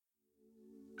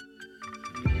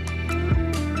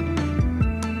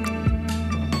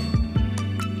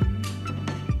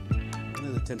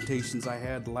temptations I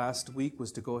had last week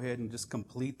was to go ahead and just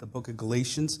complete the book of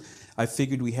Galatians. I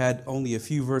figured we had only a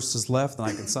few verses left and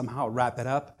I could somehow wrap it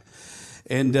up.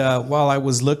 And while I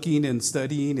was looking and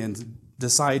studying and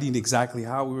deciding exactly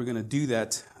how we were going to do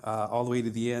that all the way to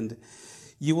the end,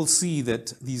 you will see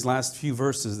that these last few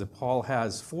verses that Paul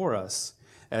has for us,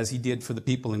 as he did for the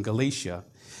people in Galatia,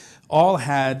 all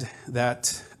had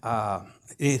that,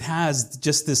 it has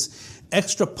just this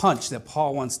extra punch that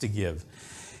Paul wants to give.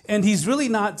 And he's really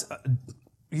not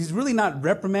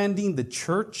reprimanding the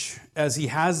church as he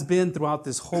has been throughout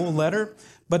this whole letter,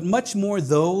 but much more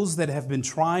those that have been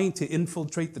trying to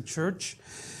infiltrate the church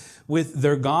with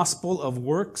their gospel of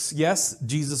works. Yes,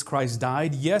 Jesus Christ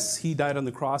died. Yes, he died on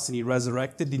the cross and he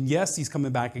resurrected. And yes, he's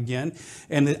coming back again.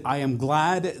 And I am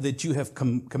glad that you have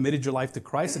committed your life to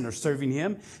Christ and are serving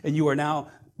him. And you are now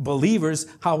believers.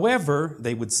 However,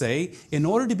 they would say, in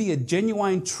order to be a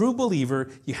genuine, true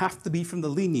believer, you have to be from the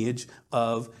lineage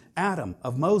of Adam,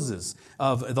 of Moses,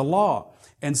 of the law.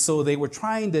 And so they were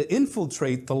trying to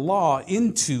infiltrate the law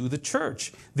into the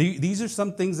church. These are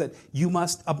some things that you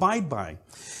must abide by.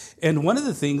 And one of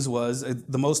the things was,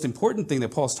 the most important thing that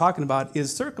Paul's talking about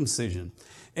is circumcision.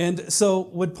 And so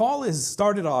what Paul has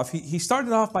started off, he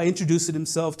started off by introducing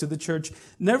himself to the church,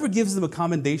 never gives them a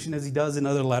commendation as he does in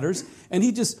other letters, and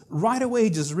he just right away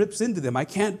just rips into them. I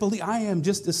am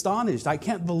just astonished. I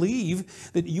can't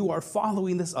believe that you are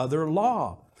following this other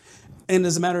law. And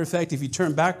as a matter of fact, if you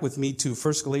turn back with me to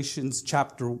Galatians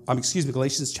chapter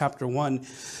 1,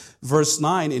 verse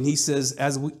 9, and he says,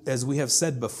 as we have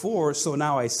said before, so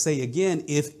now I say again,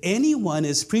 if anyone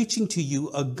is preaching to you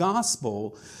a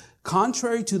gospel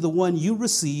contrary to the one you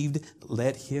received,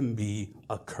 let him be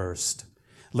accursed.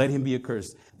 Let him be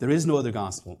accursed. There is no other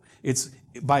gospel. It's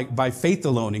by faith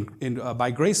alone,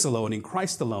 by grace alone, in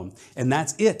Christ alone. And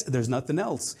that's it. There's nothing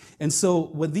else. And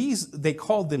so with these, they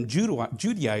called them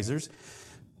Judaizers.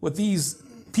 With these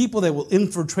people that were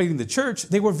infiltrating the church,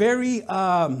 they were very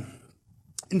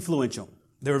influential.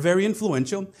 They were very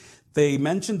influential. They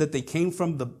mentioned that they came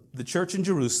from the church in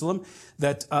Jerusalem,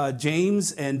 that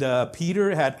James and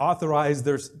Peter had authorized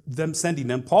them sending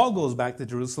them. Paul goes back to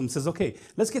Jerusalem and says, okay,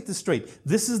 let's get this straight.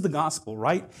 This is the gospel,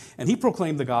 right? And he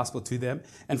proclaimed the gospel to them.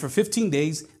 And for 15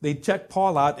 days, they checked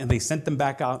Paul out and they sent them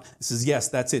back out. He says, yes,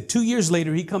 that's it. 2 years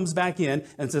later, he comes back in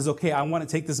and says, okay, I want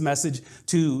to take this message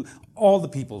to all the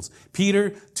peoples.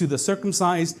 Peter to the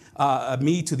circumcised,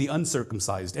 me to the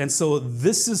uncircumcised. And so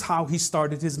this is how he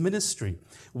started his ministry.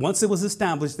 Once it was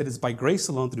established that it's by grace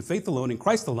alone, through faith alone, in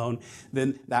Christ alone,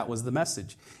 then that was the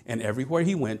message. And everywhere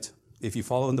he went, if you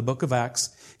follow in the book of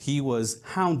Acts, he was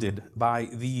hounded by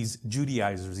these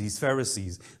Judaizers, these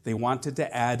Pharisees. They wanted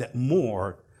to add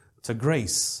more to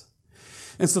grace.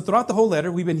 And so throughout the whole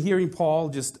letter, we've been hearing Paul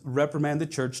just reprimand the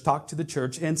church, talk to the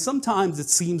church. And sometimes it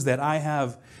seems that I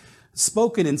have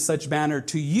spoken in such manner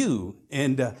to you,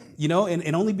 and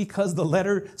only because the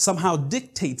letter somehow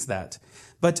dictates that.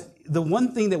 But the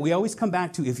one thing that we always come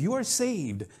back to, if you are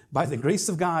saved by the grace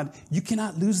of God, you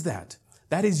cannot lose that.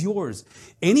 That is yours.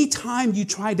 Anytime you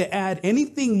try to add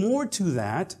anything more to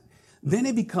that, then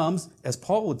it becomes, as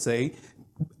Paul would say,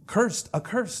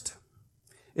 accursed.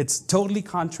 It's totally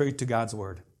contrary to God's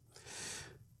word.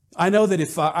 I know that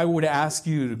if I were to ask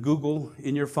you to Google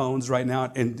in your phones right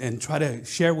now and try to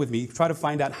share with me, try to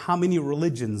find out how many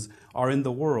religions are in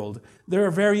the world, there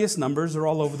are various numbers, they're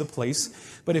all over the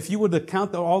place. But if you were to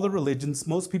count all the religions,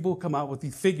 most people come out with the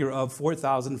figure of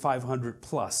 4,500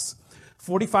 plus.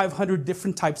 4,500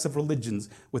 different types of religions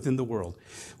within the world.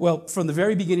 Well, from the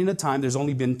very beginning of time, there's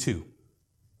only been two.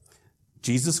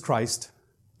 Jesus Christ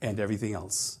and everything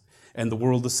else. And the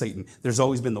world of Satan. There's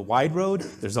always been the wide road.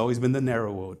 There's always been the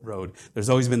narrow road. There's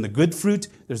always been the good fruit.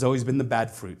 There's always been the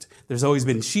bad fruit. There's always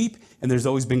been sheep, and there's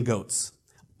always been goats.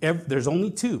 There's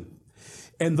only two.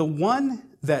 And the one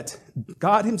that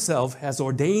God himself has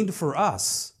ordained for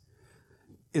us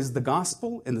is the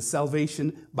gospel and the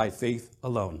salvation by faith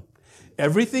alone.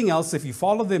 Everything else, if you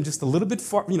follow them just a little bit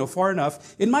far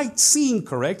enough, it might seem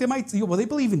correct. They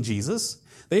believe in Jesus.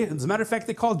 As a matter of fact,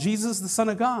 they call Jesus the Son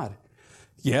of God.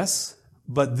 Yes,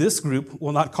 but this group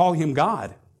will not call him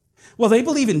God. Well, they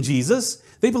believe in Jesus.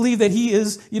 They believe that he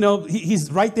is,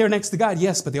 he's right there next to God.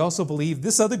 Yes, but they also believe,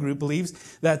 this other group believes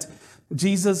that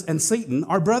Jesus and Satan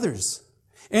are brothers.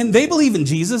 And they believe in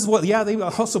Jesus. Well, yeah, they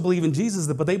also believe in Jesus,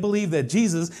 but they believe that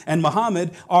Jesus and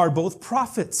Muhammad are both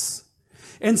prophets.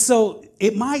 And so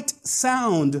it might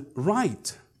sound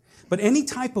right, but any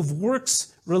type of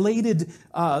works related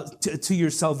to your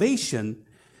salvation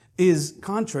is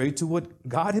contrary to what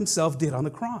God himself did on the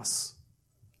cross.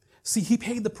 See, he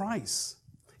paid the price.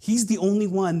 He's the only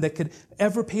one that could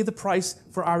ever pay the price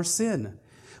for our sin.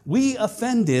 We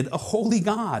offended a holy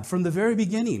God from the very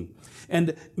beginning.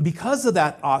 And because of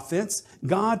that offense,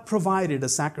 God provided a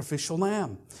sacrificial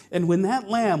lamb. And when that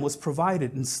lamb was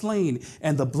provided and slain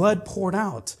and the blood poured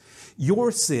out,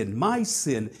 your sin, my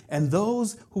sin, and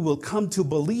those who will come to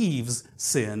believe's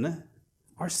sin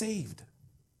are saved.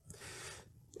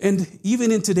 And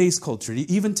even in today's culture,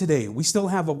 even today, we still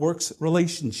have a works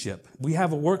relationship. We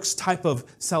have a works type of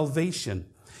salvation.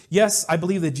 Yes, I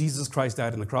believe that Jesus Christ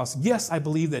died on the cross. Yes, I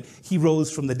believe that he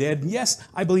rose from the dead. Yes,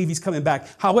 I believe he's coming back.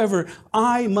 However,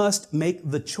 I must make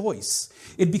the choice.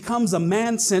 It becomes a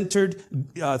man-centered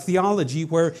theology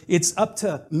where it's up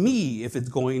to me if it's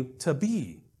going to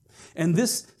be. And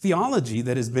this theology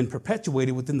that has been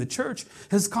perpetuated within the church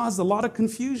has caused a lot of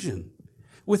confusion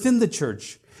within the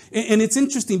church. And it's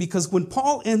interesting because when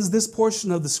Paul ends this portion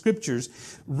of the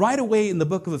scriptures, right away in the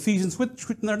book of Ephesians, which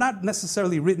they're not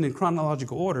necessarily written in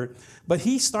chronological order, but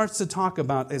he starts to talk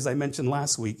about, as I mentioned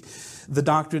last week, the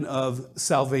doctrine of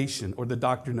salvation or the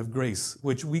doctrine of grace,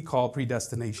 which we call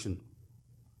predestination.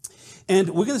 And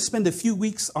we're going to spend a few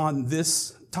weeks on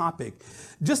this topic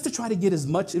just to try to get as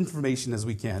much information as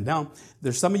we can. Now,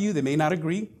 there's some of you that may not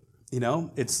agree,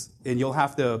 and you'll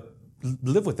have to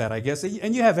live with that, I guess.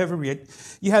 And you have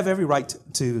every right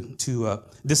to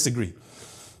disagree.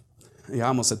 Yeah, I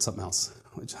almost said something else,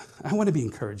 which I want to be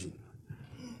encouraging.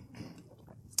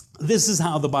 This is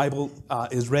how the Bible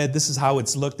is read. This is how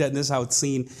it's looked at, and this is how it's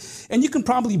seen. And you can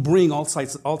probably bring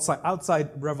outside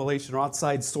revelation or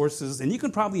outside sources, and you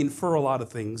can probably infer a lot of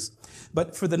things.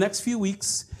 But for the next few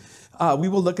weeks, we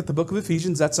will look at the book of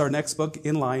Ephesians. That's our next book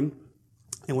in line.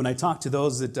 And when I talk to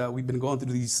those that we've been going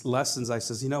through these lessons, I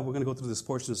says, we're going to go through this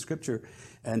portion of Scripture.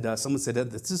 And someone said,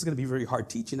 this is going to be very hard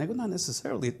teaching. I go, not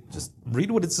necessarily. Just read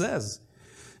what it says.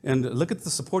 And look at the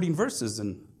supporting verses.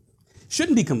 And it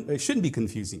shouldn't be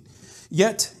confusing.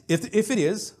 Yet, if it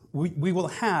is, we will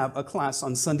have a class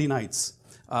on Sunday nights.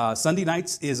 Sunday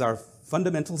nights is our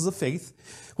Fundamentals of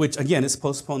Faith, which, again, is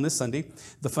postponed this Sunday.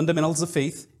 The Fundamentals of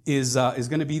Faith is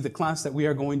going to be the class that we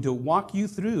are going to walk you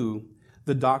through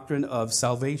the doctrine of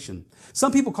salvation.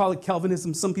 Some people call it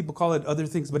Calvinism, some people call it other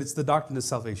things, but it's the doctrine of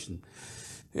salvation.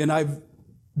 And I've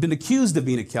been accused of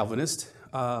being a Calvinist.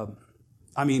 I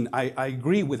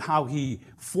agree with how he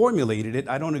formulated it.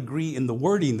 I don't agree in the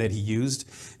wording that he used,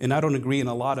 and I don't agree in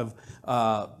a lot of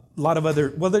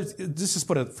other, let's just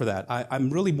put it for that. I'm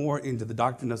really more into the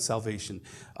doctrine of salvation,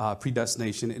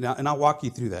 predestination, and I'll walk you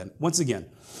through that once again.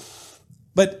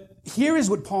 But here is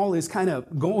what Paul is kind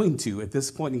of going to at this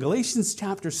point in Galatians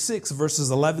chapter 6, verses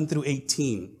 11 through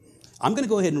 18. I'm going to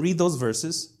go ahead and read those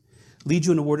verses, lead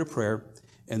you in a word of prayer,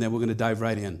 and then we're going to dive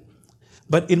right in.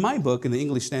 But in my book, in the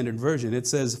English Standard Version, it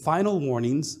says, final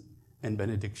warnings and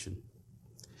benediction.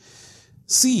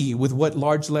 See with what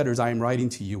large letters I am writing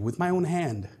to you with my own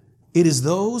hand. It is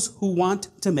those who want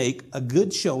to make a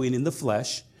good showing in the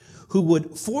flesh who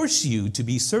would force you to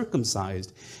be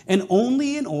circumcised, and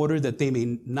only in order that they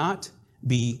may not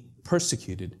be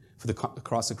persecuted for the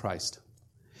cross of Christ.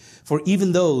 For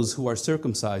even those who are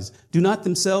circumcised do not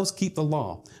themselves keep the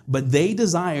law, but they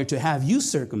desire to have you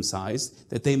circumcised,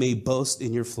 that they may boast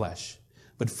in your flesh.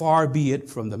 But far be it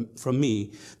from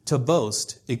me to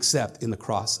boast except in the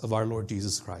cross of our Lord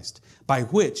Jesus Christ, by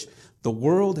which the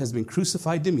world has been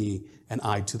crucified to me, and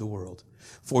I to the world.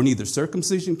 For neither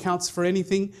circumcision counts for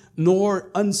anything, nor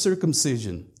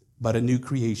uncircumcision, but a new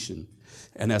creation.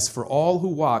 And as for all who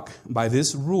walk by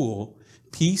this rule,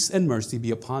 peace and mercy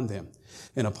be upon them,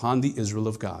 and upon the Israel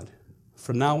of God.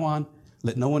 From now on,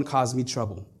 let no one cause me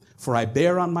trouble, for I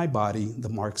bear on my body the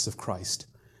marks of Christ.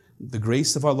 The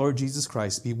grace of our Lord Jesus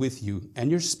Christ be with you and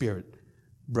your spirit,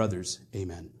 brothers.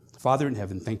 Amen. Father in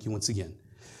heaven, thank you once again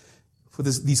for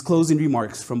these closing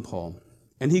remarks from Paul.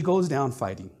 And he goes down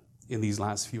fighting in these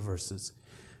last few verses,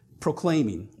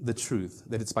 proclaiming the truth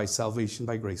that it's by salvation,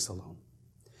 by grace alone.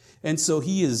 And so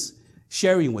he is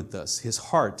sharing with us his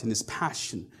heart and his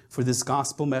passion for this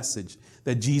gospel message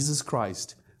that Jesus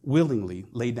Christ willingly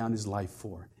laid down his life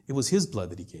for. It was his blood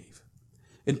that he gave.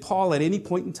 And Paul, at any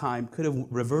point in time, could have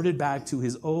reverted back to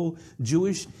his old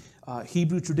Jewish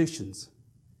Hebrew traditions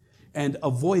and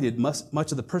avoided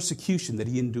much of the persecution that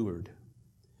he endured.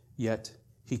 Yet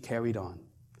he carried on.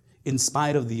 In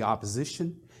spite of the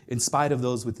opposition, in spite of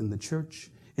those within the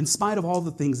church, in spite of all the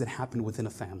things that happened within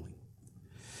a family.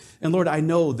 And Lord, I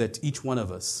know that each one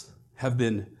of us have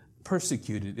been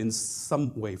persecuted in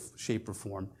some way, shape, or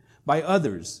form by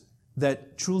others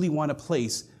that truly want to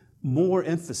place more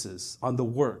emphasis on the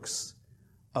works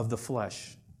of the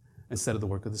flesh instead of the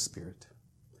work of the Spirit.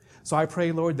 So I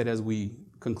pray, Lord, that as we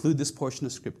conclude this portion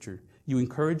of Scripture, you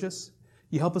encourage us,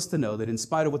 you help us to know that in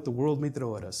spite of what the world may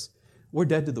throw at us, We're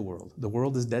dead to the world. The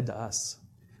world is dead to us.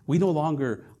 We no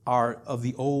longer are of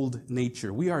the old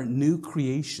nature. We are new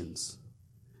creations,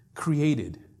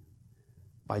 created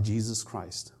by Jesus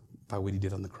Christ, by what he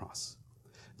did on the cross.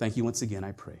 Thank you once again,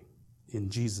 I pray. In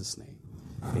Jesus' name,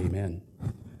 amen.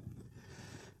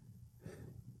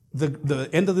 The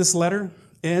end of this letter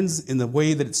ends in the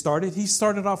way that it started. He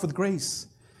started off with grace.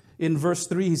 In verse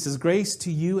 3, he says, grace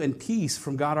to you and peace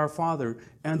from God our Father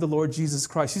and the Lord Jesus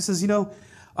Christ. He says, you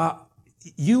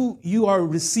are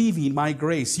receiving my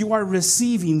grace. You are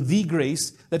receiving the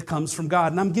grace that comes from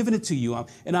God. And I'm giving it to you.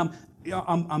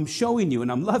 I'm showing you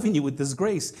and I'm loving you with this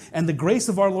grace. And the grace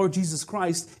of our Lord Jesus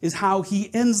Christ is how he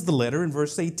ends the letter in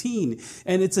verse 18.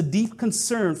 And it's a deep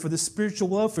concern for the spiritual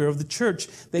welfare of the church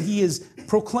that he is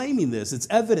proclaiming this. It's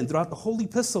evident throughout the whole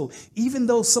epistle. Even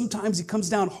though sometimes he comes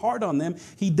down hard on them,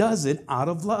 he does it out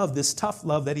of love, this tough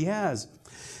love that he has.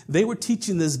 They were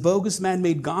teaching this bogus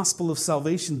man-made gospel of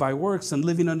salvation by works and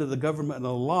living under the government of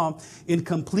the law in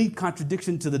complete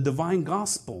contradiction to the divine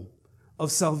gospel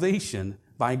of salvation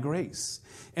by grace.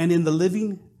 And in the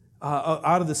living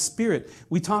out of the Spirit,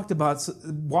 we talked about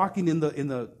walking in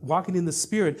the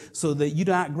Spirit so that you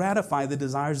don't gratify the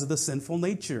desires of the sinful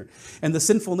nature. And the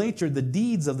sinful nature, the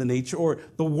deeds of the nature, or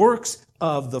the works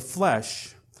of the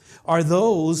flesh, are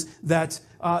those that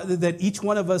each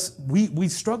one of us, we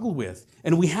struggle with.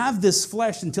 And we have this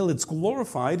flesh until it's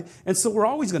glorified, and so we're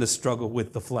always going to struggle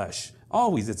with the flesh.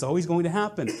 Always. It's always going to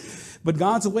happen. But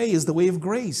God's way is the way of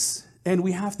grace. And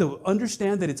we have to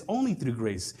understand that it's only through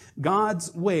grace.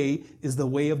 God's way is the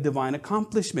way of divine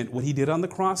accomplishment. What he did on the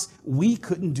cross, we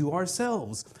couldn't do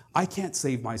ourselves. I can't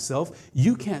save myself.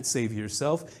 You can't save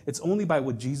yourself. It's only by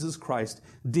what Jesus Christ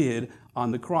did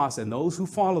on the cross. And those who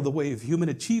follow the way of human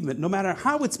achievement, no matter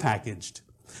how it's packaged,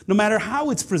 no matter how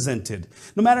it's presented,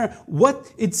 no matter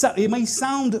what it may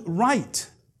sound right,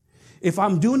 if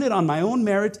I'm doing it on my own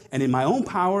merit and in my own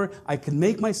power, I can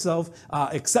make myself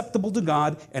acceptable to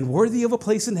God and worthy of a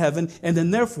place in heaven, and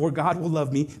then therefore God will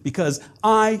love me because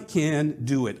I can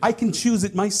do it. I can choose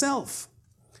it myself.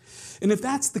 And if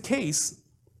that's the case,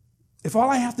 if all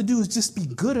I have to do is just be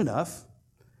good enough,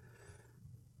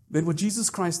 then what Jesus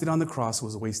Christ did on the cross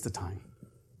was a waste of time.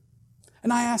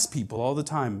 And I ask people all the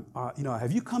time,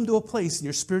 have you come to a place in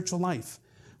your spiritual life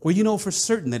where you know for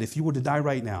certain that if you were to die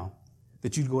right now,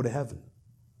 that you'd go to heaven?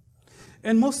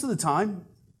 And most of the time,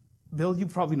 Bill, you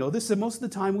probably know this, and most of the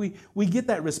time we get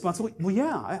that response, well,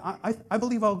 yeah, I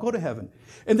believe I'll go to heaven.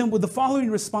 And then with the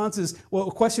following responses, a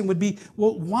question would be,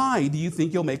 well, why do you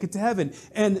think you'll make it to heaven?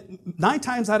 And 9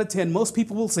 times out of 10, most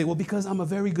people will say, well, because I'm a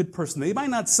very good person. They might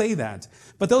not say that,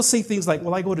 but they'll say things like,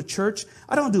 well, I go to church.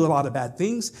 I don't do a lot of bad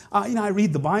things. I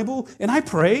read the Bible, and I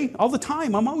pray all the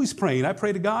time. I'm always praying. I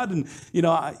pray to God,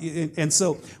 and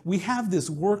so we have this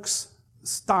works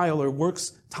style or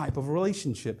works type of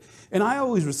relationship. And I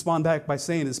always respond back by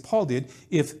saying, as Paul did,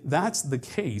 if that's the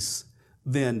case,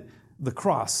 then the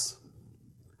cross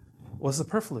was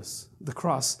superfluous. The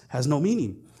cross has no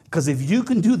meaning. Because if you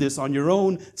can do this on your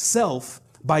own self,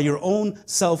 by your own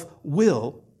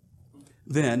self-will,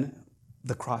 then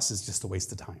the cross is just a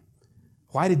waste of time.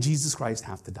 Why did Jesus Christ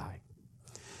have to die?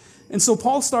 And so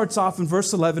Paul starts off in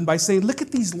verse 11 by saying, look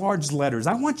at these large letters.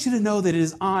 I want you to know that it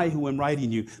is I who am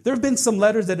writing you. There have been some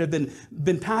letters that have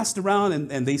been passed around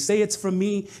and they say it's from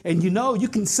me. And you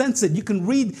can sense it. You can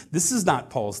read, this is not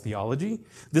Paul's theology.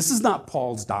 This is not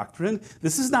Paul's doctrine.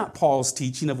 This is not Paul's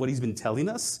teaching of what he's been telling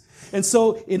us. And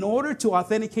so in order to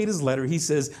authenticate his letter, he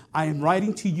says, I am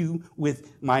writing to you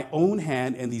with my own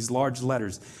hand and these large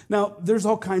letters. Now, there's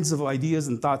all kinds of ideas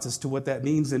and thoughts as to what that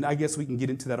means, and I guess we can get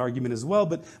into that argument as well.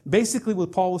 But basically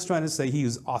what Paul was trying to say, he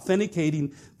was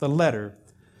authenticating the letter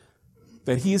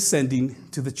that he is sending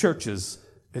to the churches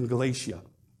in Galatia.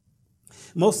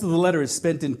 Most of the letter is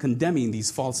spent in condemning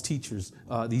these false teachers,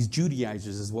 these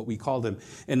Judaizers is what we call them.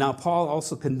 And now Paul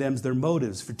also condemns their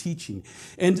motives for teaching.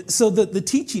 And so the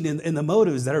teaching and the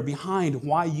motives that are behind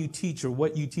why you teach or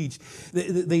what you teach,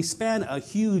 they span a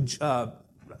huge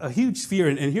sphere.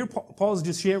 And here Paul's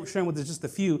just sharing with us just a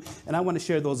few, and I want to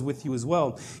share those with you as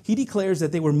well. He declares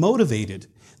that they were motivated.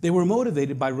 They were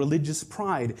motivated by religious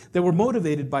pride. They were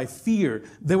motivated by fear.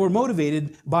 They were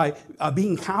motivated by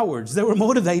being cowards. They were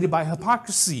motivated by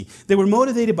hypocrisy. They were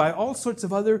motivated by all sorts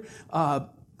of other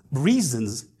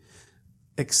reasons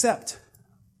except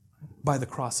by the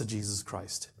cross of Jesus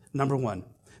Christ. Number one,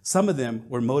 some of them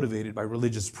were motivated by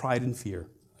religious pride and fear.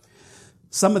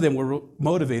 Some of them were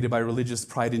motivated by religious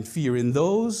pride and fear in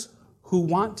those who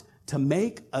want to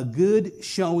make a good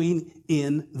showing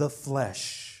in the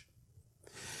flesh.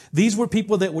 These were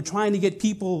people that were trying to get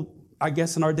people I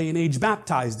guess in our day and age,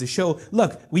 baptized to show,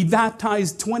 look, we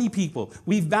baptized 20 people.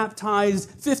 We've baptized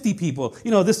 50 people.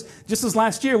 Just this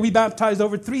last year, we baptized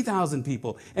over 3,000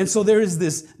 people. And so there is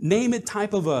this name it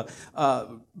type of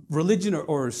a religion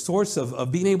or source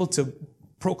of being able to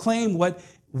proclaim what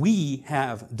we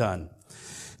have done.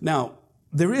 Now,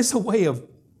 there is a way of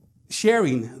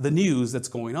sharing the news that's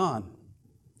going on.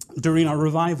 During our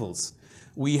revivals,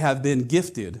 we have been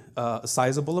gifted a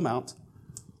sizable amount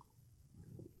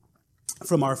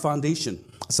from our foundation,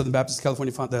 Southern Baptist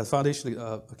California, the Foundation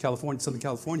of California, Southern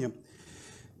California.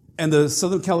 And the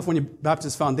Southern California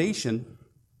Baptist Foundation,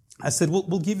 I said,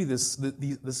 we'll give you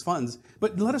this funds,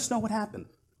 but let us know what happened.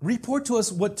 Report to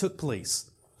us what took place.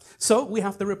 So we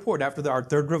have to report after our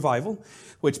third revival,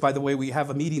 which, by the way, we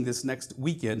have a meeting this next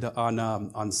weekend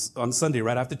on Sunday,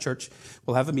 right after church.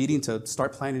 We'll have a meeting to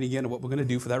start planning again what we're going to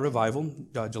do for that revival,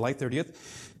 July 30th,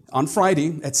 on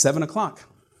Friday at 7 o'clock.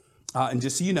 And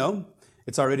just so you know,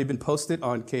 it's already been posted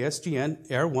on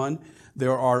KSGN, Air One.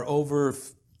 There are over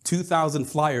 2,000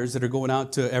 flyers that are going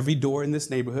out to every door in this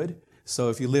neighborhood. So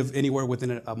if you live anywhere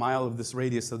within a mile of this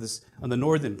radius of this, on the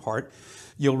northern part,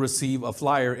 you'll receive a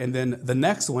flyer. And then the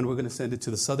next one, we're going to send it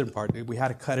to the southern part. We had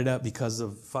to cut it up because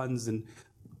of funds and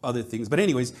other things. But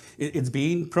anyways, it's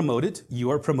being promoted.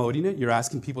 You are promoting it. You're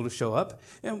asking people to show up.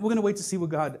 And we're going to wait to see what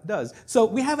God does. So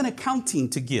we have an accounting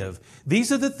to give.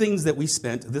 These are the things that we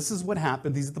spent. This is what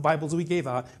happened. These are the Bibles we gave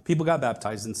out. People got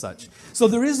baptized and such. So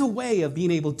there is a way of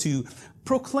being able to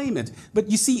proclaim it.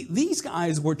 But you see, these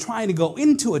guys were trying to go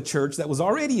into a church that was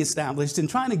already established and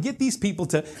trying to get these people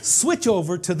to switch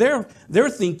over to their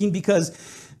thinking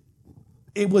because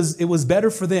it was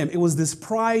better for them. It was this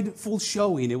prideful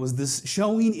showing. It was this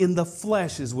showing in the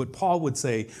flesh, is what Paul would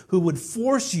say, who would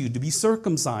force you to be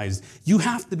circumcised. You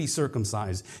have to be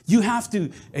circumcised. You have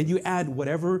to, and you add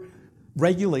whatever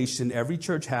regulation every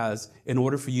church has in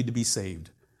order for you to be saved.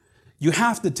 You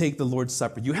have to take the Lord's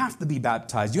Supper. You have to be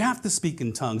baptized. You have to speak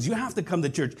in tongues. You have to come to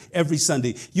church every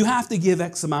Sunday. You have to give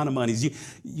X amount of money.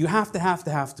 You have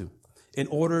to in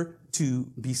order to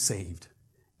be saved.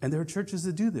 And there are churches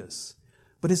that do this.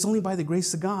 But it's only by the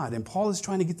grace of God. And Paul is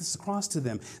trying to get this across to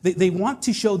them. They want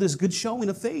to show this good showing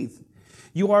of faith.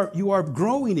 You are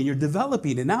growing and you're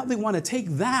developing. And now they want to take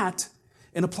that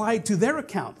and apply it to their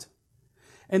account.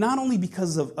 And not only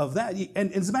because of that,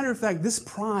 and as a matter of fact, this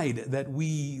pride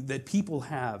that people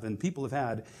have and people have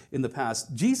had in the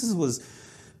past, Jesus was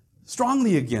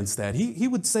strongly against that. He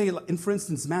would say, for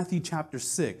instance, Matthew chapter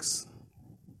 6,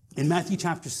 in Matthew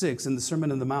chapter 6, in the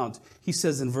Sermon on the Mount, he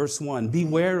says in verse 1,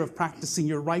 beware of practicing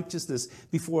your righteousness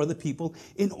before other people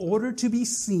in order to be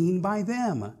seen by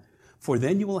them, for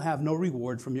then you will have no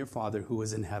reward from your Father who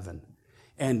is in heaven.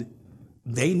 And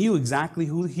they knew exactly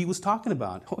who he was talking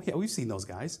about. Oh yeah, we've seen those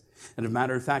guys. And as a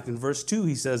matter of fact, in verse 2,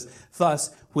 he says, thus,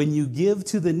 when you give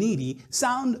to the needy,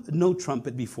 sound no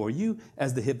trumpet before you,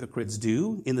 as the hypocrites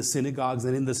do in the synagogues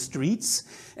and in the streets,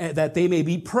 that they may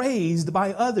be praised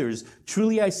by others.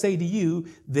 Truly I say to you,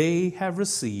 they have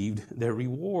received their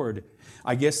reward.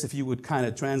 I guess if you would kind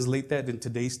of translate that in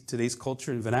today's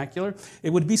culture and vernacular, it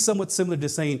would be somewhat similar to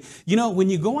saying, when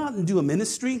you go out and do a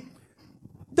ministry,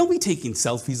 don't be taking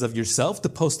selfies of yourself to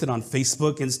post it on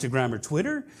Facebook, Instagram, or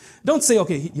Twitter. Don't say,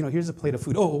 okay, here's a plate of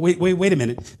food. Oh, wait a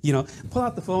minute. Pull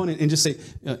out the phone and just say,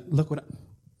 look what,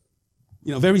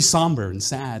 very somber and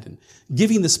sad and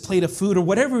giving this plate of food or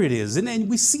whatever it is. And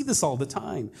we see this all the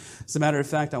time. As a matter of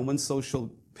fact, on one social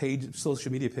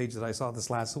media page that I saw this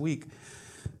last week,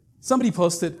 somebody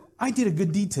posted, I did a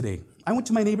good deed today. I went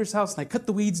to my neighbor's house and I cut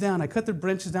the weeds down. I cut the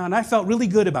branches down. And I felt really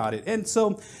good about it. And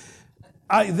so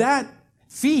that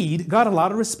feed got a lot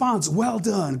of response. Well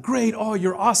done. Great. Oh,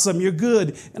 you're awesome. You're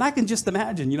good. And I can just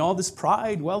imagine, all this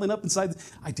pride welling up inside.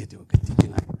 I did do a good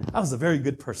deed. I was a very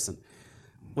good person.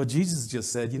 Well, Jesus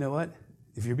just said, you know what?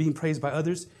 If you're being praised by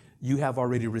others, you have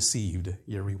already received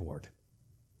your reward.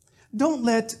 Don't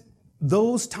let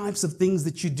those types of things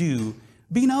that you do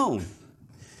be known.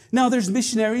 Now, there's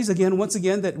missionaries, once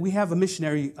again, that we have a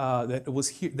missionary that was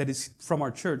here, that is from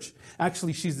our church.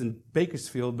 Actually, she's in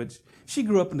Bakersfield, but she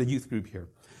grew up in the youth group here.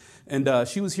 And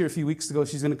she was here a few weeks ago.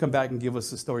 She's going to come back and give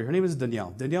us a story. Her name is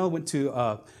Danielle. Danielle went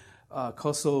to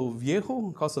Kosovo,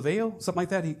 something like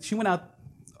that. She went out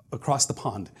across the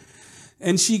pond.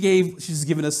 And she's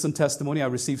given us some testimony. I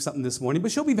received something this morning.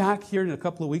 But she'll be back here in a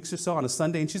couple of weeks or so on a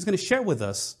Sunday, and she's going to share with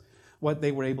us what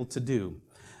they were able to do.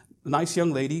 A nice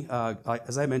young lady.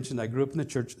 As I mentioned, I grew up in the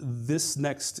church.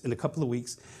 In a couple of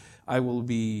weeks, I will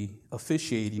be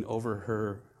officiating over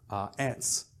her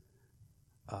aunt's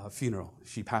funeral.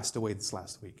 She passed away this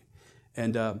last week.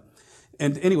 And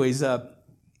anyways,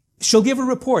 she'll give a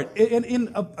report.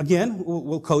 And again,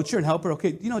 we'll coach her and help her.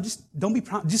 Okay, just don't be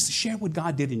proud. Just share what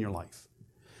God did in your life.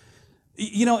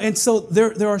 And so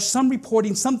there are some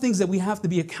reporting, some things that we have to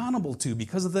be accountable to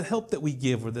because of the help that we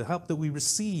give or the help that we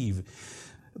receive.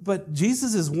 But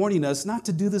Jesus is warning us not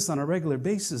to do this on a regular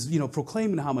basis,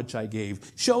 proclaiming how much I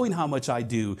gave, showing how much I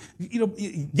do,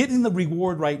 getting the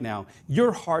reward right now.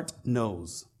 Your heart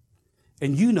knows.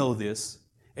 And you know this,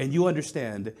 and you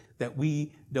understand that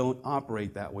we don't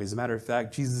operate that way. As a matter of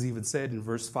fact, Jesus even said in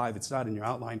verse 5, it's not in your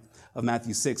outline of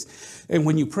Matthew 6, and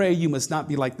when you pray, you must not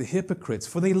be like the hypocrites,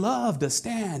 for they love to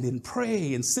stand and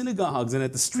pray in synagogues and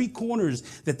at the street corners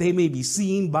that they may be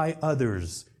seen by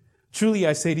others. Truly,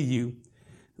 I say to you,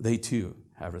 they too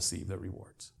have received their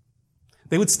rewards.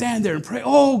 They would stand there and pray,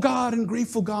 oh God, and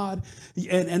grateful God.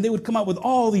 And they would come out with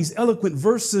all these eloquent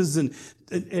verses and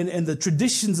the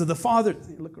traditions of the Father.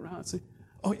 They look around and say,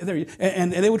 oh, yeah, there you are.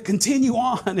 And they would continue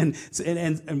on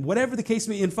and whatever the case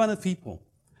may be in front of people.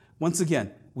 Once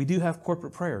again, we do have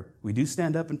corporate prayer. We do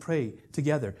stand up and pray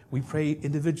together. We pray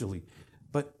individually.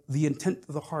 But the intent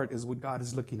of the heart is what God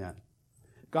is looking at.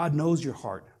 God knows your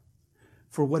heart.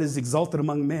 For what is exalted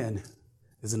among men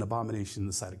is an abomination in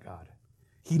the sight of God.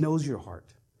 He knows your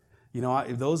heart.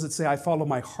 Those that say, I follow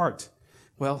my heart,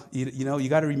 well, you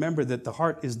got to remember that the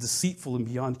heart is deceitful and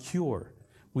beyond cure.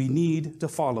 We need to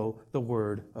follow the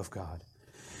word of God.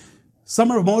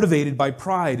 Some are motivated by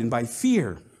pride and by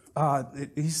fear.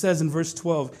 He says in verse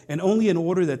 12, and only in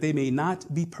order that they may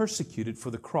not be persecuted for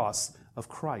the cross of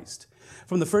Christ.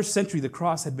 From the first century, the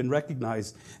cross had been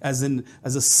recognized as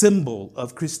a symbol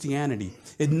of Christianity.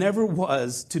 It never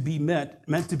was to be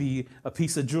meant to be a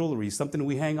piece of jewelry, something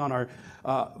we hang on our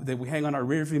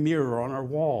rearview mirror or on our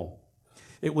wall.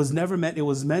 It was never meant. It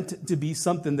was meant to be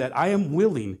something that I am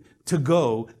willing to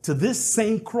go to this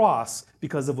same cross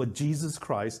because of what Jesus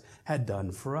Christ had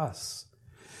done for us.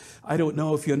 I don't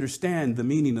know if you understand the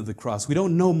meaning of the cross. We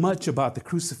don't know much about the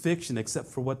crucifixion except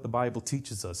for what the Bible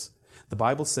teaches us. The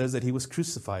Bible says that he was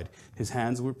crucified. His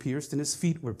hands were pierced and his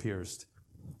feet were pierced.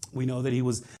 We know that he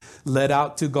was led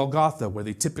out to Golgotha, where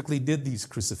they typically did these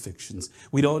crucifixions.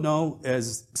 We don't know,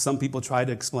 as some people try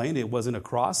to explain, it wasn't a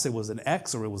cross, it was an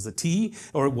X, or it was a T,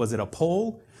 or was it a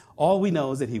pole? All we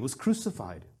know is that he was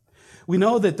crucified. We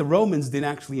know that the Romans didn't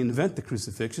actually invent the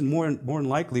crucifixion. More than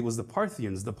likely it was the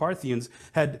Parthians. The Parthians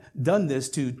had done this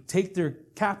to take their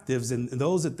captives and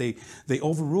those that they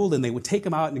overruled, and they would take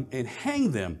them out and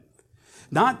hang them.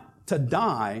 Not to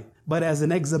die, but as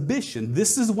an exhibition.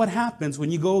 This is what happens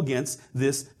when you go against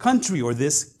this country or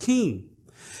this king.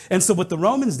 And so what the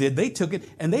Romans did, they took it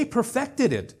and they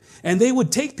perfected it. And they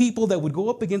would take people that would go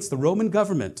up against the Roman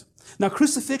government. Now,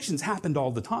 crucifixions happened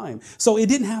all the time. So it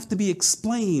didn't have to be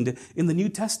explained in the New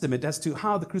Testament as to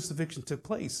how the crucifixion took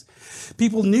place.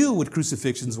 People knew what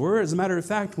crucifixions were. As a matter of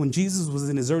fact, when Jesus was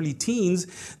in his early teens,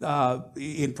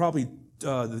 in probably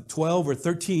 12 or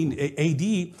 13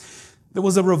 AD, there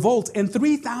was a revolt, and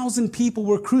 3,000 people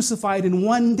were crucified in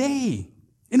one day.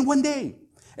 In one day.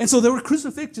 And so there were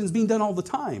crucifixions being done all the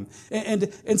time.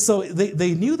 And so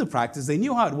they knew the practice, they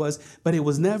knew how it was, but it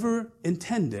was never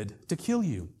intended to kill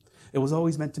you. It was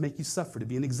always meant to make you suffer, to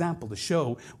be an example, to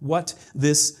show what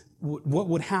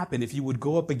would happen if you would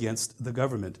go up against the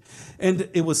government. And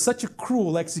it was such a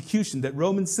cruel execution that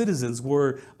Roman citizens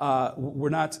were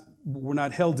not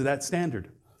held to that standard.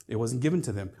 It wasn't given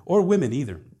to them, or women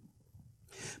either.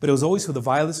 But it was always for the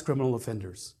vilest criminal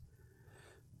offenders.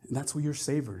 And that's where your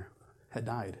Savior had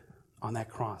died, on that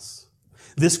cross.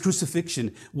 This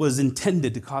crucifixion was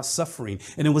intended to cause suffering,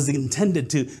 and it was intended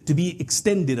to be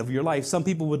extended of your life. Some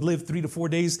people would live 3 to 4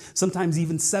 days, sometimes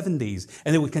even 7 days,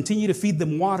 and they would continue to feed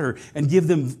them water and give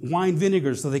them wine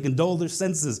vinegar so they can dull their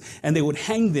senses, and they would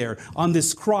hang there on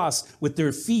this cross with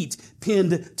their feet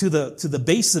pinned to the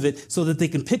base of it so that they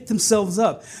can pick themselves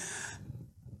up.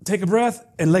 Take a breath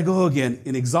and let go again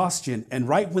in exhaustion. And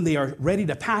right when they are ready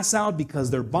to pass out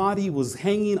because their body was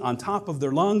hanging on top of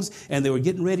their lungs and they were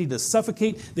getting ready to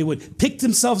suffocate, they would pick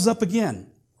themselves up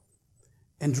again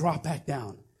and drop back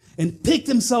down and pick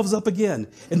themselves up again.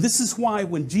 And this is why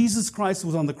when Jesus Christ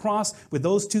was on the cross with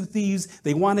those two thieves,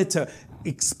 they wanted to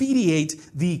expedite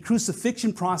the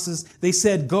crucifixion process. They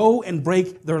said, go and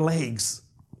break their legs,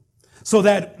 so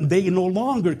that they no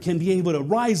longer can be able to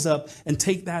rise up and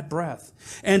take that breath.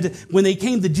 And when they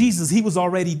came to Jesus, he was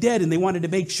already dead, and they wanted to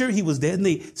make sure he was dead, and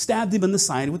they stabbed him in the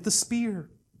side with the spear.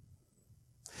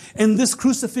 And this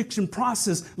crucifixion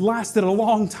process lasted a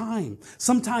long time.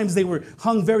 Sometimes they were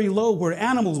hung very low where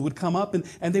animals would come up and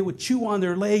they would chew on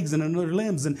their legs and on their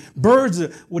limbs, and birds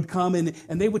would come and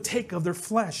they would take of their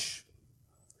flesh.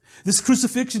 This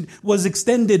crucifixion was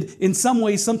extended in some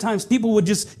ways. Sometimes people would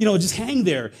just hang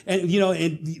there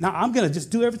and now I'm going to just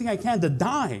do everything I can to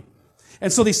die.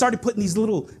 And so they started putting these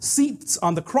little seats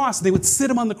on the cross. They would sit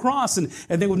them on the cross and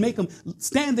they would make them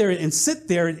stand there and sit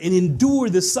there and endure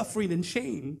this suffering and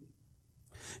shame.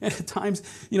 And at times,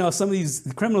 some of these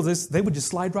criminals, they would just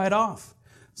slide right off.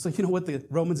 So you know what the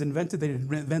Romans invented? They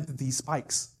invented these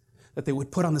spikes that they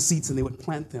would put on the seats and they would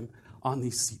plant them on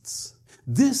these seats.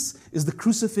 This is the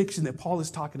crucifixion that Paul is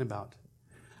talking about.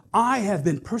 I have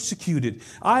been persecuted.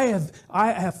 I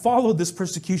have followed this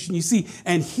persecution, you see,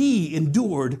 and he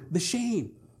endured the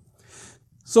shame.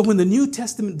 So when the New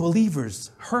Testament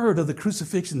believers heard of the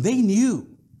crucifixion, they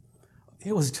knew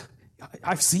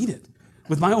I've seen it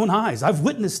with my own eyes. I've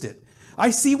witnessed it.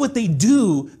 I see what they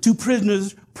do to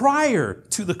prisoners prior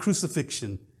to the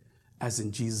crucifixion, as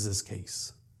in Jesus'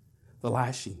 case. The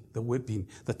lashing, the whipping,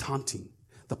 the taunting,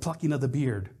 the plucking of the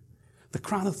beard, the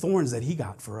crown of thorns that he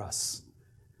got for us.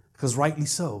 Because rightly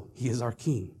so, he is our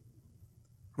king.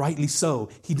 Rightly so,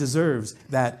 he deserves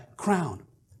that crown,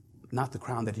 not the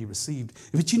crown that he received.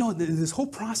 But this whole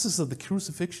process of the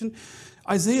crucifixion,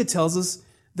 Isaiah tells us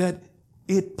that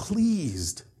it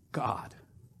pleased God.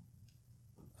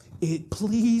 It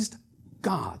pleased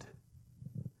God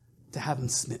to have him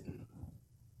smitten.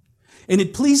 And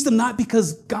it pleased him not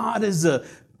because God is a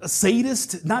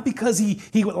sadist, not because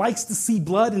he likes to see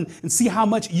blood and see how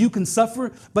much you can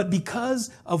suffer, but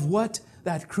because of what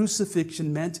that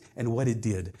crucifixion meant and what it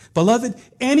did. Beloved,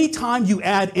 anytime you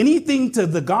add anything to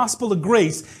the gospel of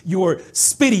grace, you're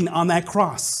spitting on that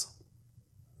cross.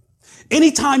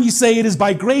 Anytime you say it is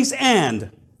by grace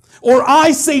or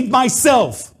I saved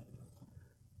myself,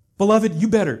 beloved, you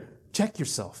better check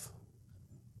yourself.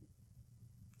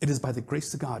 It is by the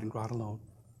grace of God and God alone.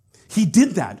 He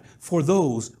did that for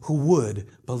those who would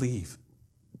believe.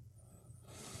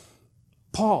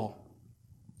 Paul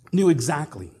knew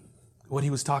exactly what he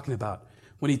was talking about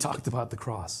when he talked about the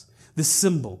cross. This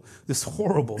symbol, this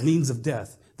horrible means of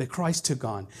death that Christ took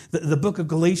on. The book of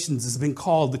Galatians has been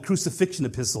called the crucifixion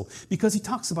epistle because he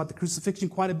talks about the crucifixion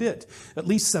quite a bit, at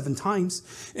least 7 times.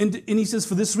 And he says,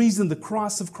 for this reason, the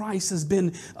cross of Christ has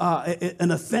been an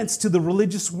offense to the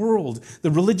religious world. The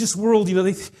religious world,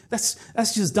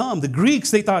 that's just dumb. The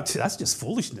Greeks, they thought, that's just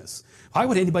foolishness. Why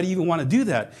would anybody even want to do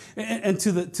that? And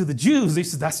to the Jews, they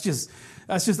said, that's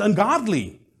just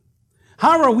ungodly.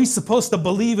 How are we supposed to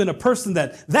believe in a person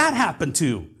that happened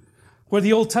to? Where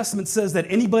the Old Testament says that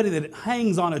anybody that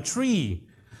hangs on a tree,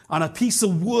 on a piece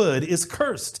of wood, is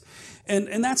cursed.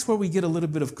 And that's where we get a little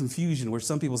bit of confusion, where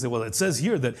some people say, well, it says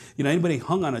here that anybody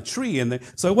hung on a tree,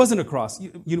 so it wasn't a cross.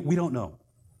 We don't know.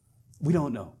 We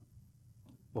don't know.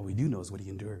 What we do know is what he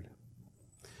endured.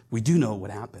 We do know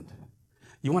what happened.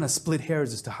 You want to split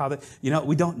hairs as to how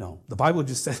we don't know. The Bible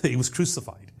just said that he was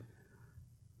crucified.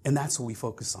 And that's what we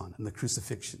focus on, in the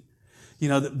crucifixion.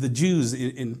 The Jews,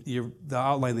 in the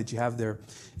outline that you have there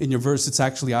in your verse, it's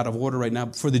actually out of order right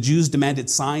now. For the Jews demanded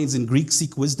signs and Greeks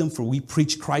seek wisdom, for we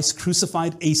preach Christ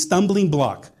crucified, a stumbling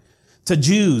block to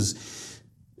Jews.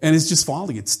 And it's just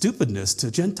folly, it's stupidness to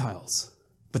Gentiles.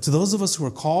 But to those of us who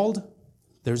are called,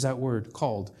 there's that word,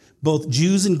 called. Both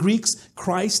Jews and Greeks,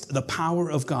 Christ, the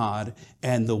power of God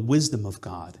and the wisdom of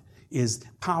God, is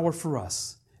power for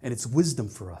us, and it's wisdom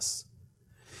for us.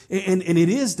 And it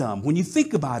is dumb when you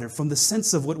think about it from the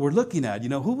sense of what we're looking at.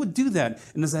 Who would do that?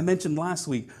 And as I mentioned last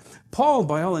week, Paul,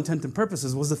 by all intent and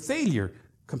purposes, was a failure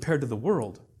compared to the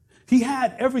world. He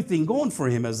had everything going for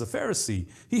him as a Pharisee.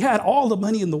 He had all the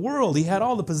money in the world. He had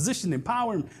all the position and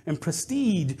power and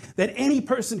prestige that any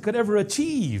person could ever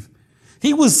achieve.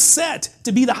 He was set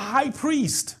to be the high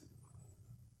priest.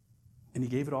 And he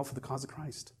gave it all for the cause of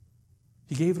Christ.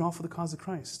 He gave it all for the cause of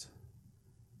Christ.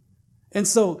 And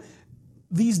so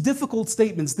these difficult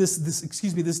statements, this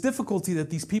difficulty that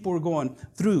these people were going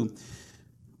through,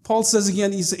 Paul says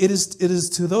again, it is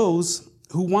to those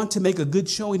who want to make a good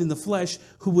showing in the flesh,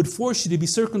 who would force you to be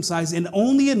circumcised, and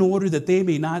only in order that they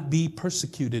may not be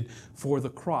persecuted for the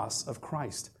cross of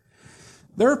Christ.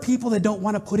 There are people that don't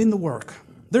want to put in the work.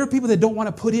 There are people that don't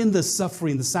want to put in the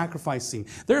suffering, the sacrificing.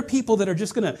 There are people that are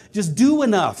just going to do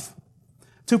enough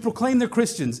to proclaim they're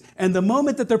Christians. And the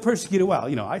moment that they're persecuted,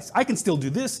 I can still do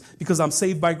this because I'm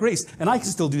saved by grace. And I can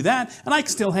still do that. And I can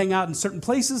still hang out in certain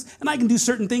places. And I can do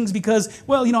certain things because,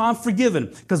 I'm forgiven.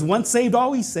 Because once saved,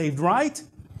 always saved, right?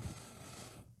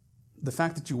 The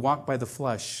fact that you walk by the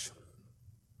flesh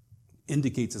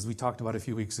indicates, as we talked about a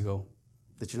few weeks ago,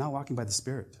 that you're not walking by the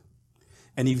Spirit.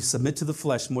 And if you submit to the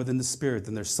flesh more than the Spirit,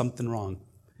 then there's something wrong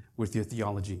with your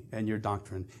theology and your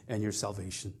doctrine and your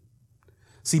salvation.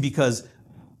 See, because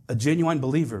a genuine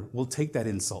believer will take that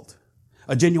insult.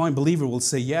 A genuine believer will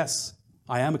say, yes,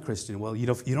 I am a Christian. Well,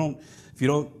 if you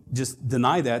don't just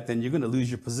deny that, then you're going to lose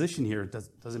your position here. It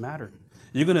doesn't matter.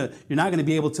 You're not going to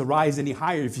be able to rise any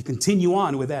higher if you continue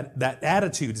on with that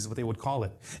attitude, is what they would call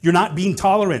it. You're not being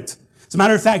tolerant. As a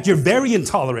matter of fact, you're very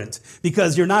intolerant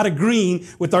because you're not agreeing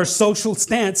with our social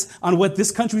stance on what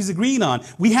this country is agreeing on.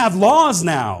 We have laws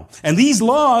now, and these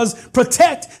laws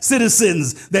protect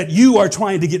citizens that you are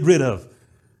trying to get rid of.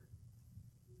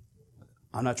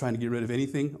 I'm not trying to get rid of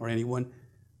anything or anyone.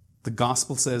 The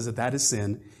gospel says that is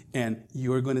sin, and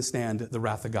you're going to stand the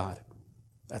wrath of God.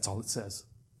 That's all it says.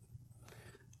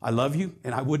 I love you,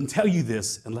 and I wouldn't tell you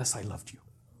this unless I loved you.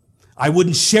 I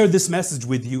wouldn't share this message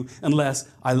with you unless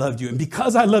I loved you. And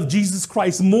because I love Jesus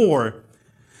Christ more,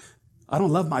 I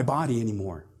don't love my body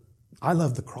anymore. I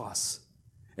love the cross.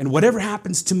 And whatever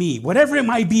happens to me, whatever it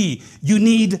might be, you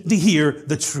need to hear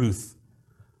the truth.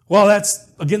 Well, that's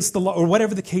against the law, or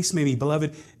whatever the case may be,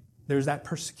 beloved, there's that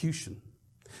persecution.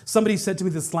 Somebody said to me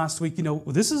this last week,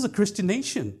 this is a Christian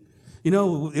nation.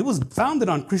 It was founded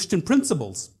on Christian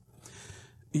principles.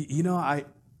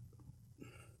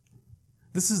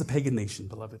 This is a pagan nation,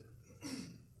 beloved.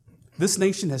 This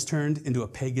nation has turned into a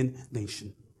pagan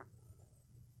nation.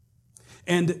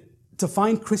 And to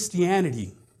find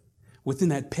Christianity within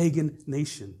that pagan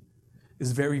nation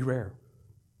is very rare.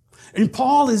 And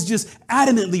Paul is just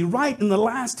adamantly right in the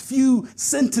last few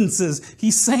sentences.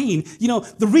 He's saying,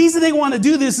 the reason they want to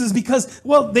do this is because,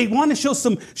 they want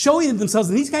to showing themselves.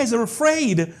 And these guys are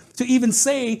afraid to even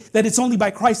say that it's only by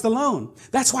Christ alone.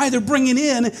 That's why they're bringing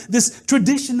in this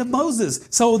tradition of Moses,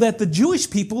 so that the Jewish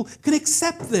people can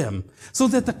accept them, so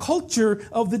that the culture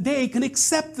of the day can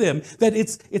accept them, that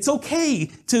it's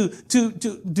okay to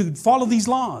follow these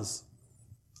laws.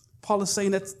 Paul is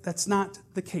saying that's not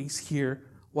the case here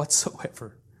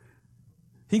whatsoever.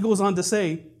 He goes on to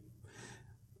say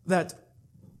that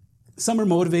some are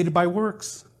motivated by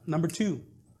works. Number 2,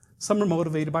 some are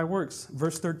motivated by works.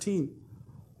 Verse 13.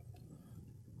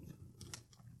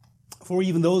 For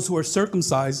even those who are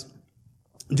circumcised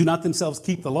do not themselves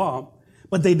keep the law,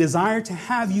 but they desire to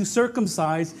have you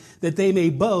circumcised that they may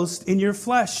boast in your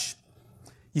flesh.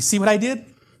 You see what I did?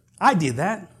 I did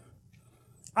that.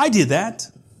 I did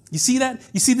that. You see that?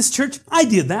 You see this church? I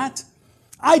did that.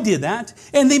 I did that.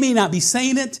 And they may not be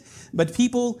saying it, but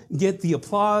people get the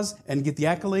applause and get the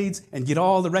accolades and get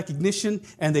all the recognition.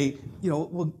 And they,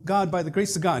 God, by the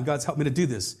grace of God, God's helped me to do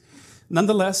this.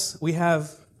 Nonetheless, we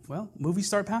have, movie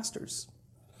star pastors.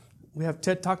 We have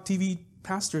TED Talk TV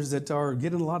pastors that are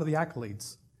getting a lot of the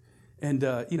accolades. And,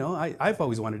 I've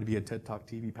always wanted to be a TED Talk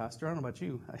TV pastor. I don't know about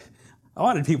you. I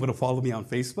wanted people to follow me on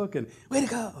Facebook and, way to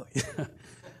go.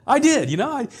 I did,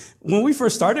 when we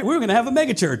first started, we were going to have a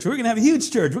mega church. We were going to have a huge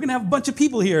church. We were going to have a bunch of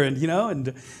people here.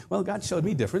 And, God showed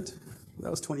me different. That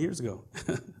was 20 years ago.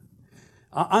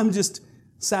 I'm just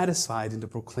satisfied into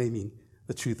proclaiming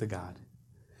the truth of God.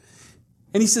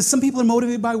 And he says some people are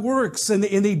motivated by works and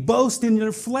they boast in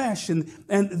their flesh. And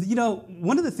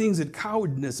one of the things that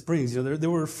cowardness brings, they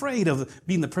were afraid of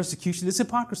being the persecution, is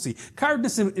hypocrisy.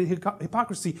 Cowardness and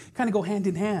hypocrisy kind of go hand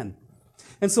in hand.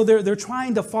 And so they're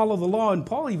trying to follow the law. And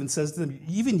Paul even says to them,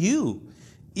 even you,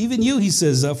 he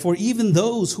says, for even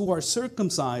those who are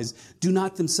circumcised do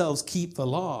not themselves keep the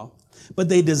law, but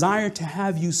they desire to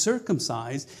have you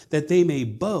circumcised that they may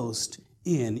boast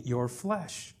in your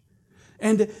flesh.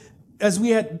 And as we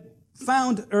had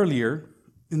found earlier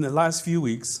in the last few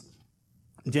weeks,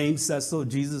 James says so,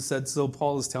 Jesus said so,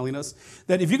 Paul is telling us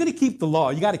that if you're going to keep the law,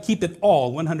 you got to keep it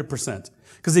all 100%.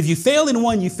 Because if you fail in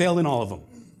one, you fail in all of them.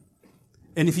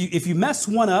 And if you mess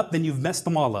one up, then you've messed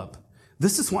them all up.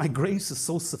 This is why grace is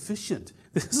so sufficient.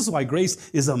 This is why grace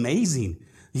is amazing.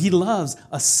 He loves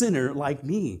a sinner like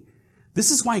me.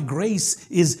 This is why grace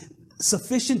is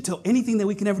sufficient to anything that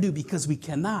we can ever do, because we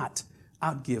cannot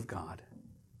outgive God.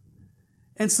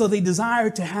 And so they desire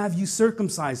to have you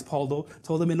circumcised, Paul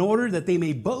told them, in order that they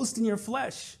may boast in your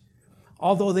flesh,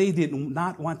 although they did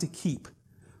not want to keep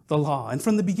the law. And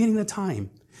from the beginning of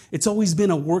time, it's always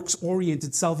been a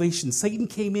works-oriented salvation. Satan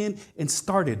came in and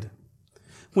started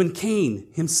when Cain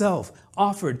himself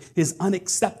offered his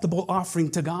unacceptable offering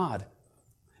to God.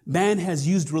 Man has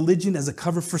used religion as a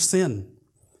cover for sin.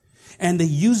 And they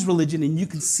use religion, and you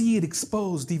can see it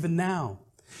exposed even now.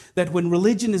 That when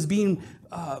religion is being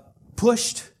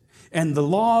pushed, and the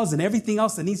laws and everything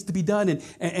else that needs to be done,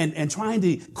 and trying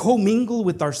to commingle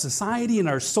with our society and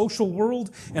our social world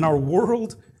and our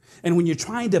world, and when you're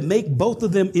trying to make both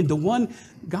of them into one,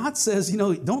 God says,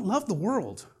 don't love the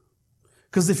world.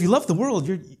 Because if you love the world,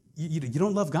 you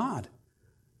don't love God.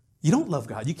 You don't love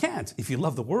God. You can't if you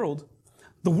love the world.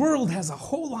 The world has a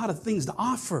whole lot of things to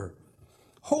offer.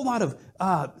 whole lot of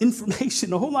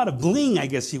information, a whole lot of bling, I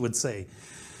guess you would say.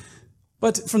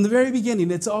 But from the very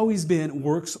beginning, it's always been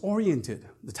works-oriented.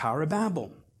 The Tower of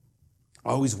Babel,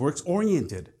 always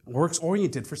works-oriented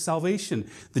for salvation.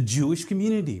 The Jewish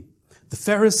community, the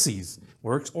Pharisees,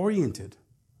 works-oriented.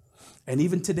 And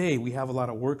even today, we have a lot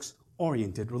of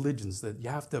works-oriented religions that you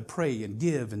have to pray and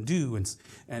give and do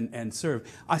and serve.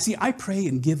 I pray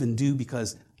and give and do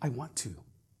because I want to,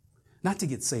 not to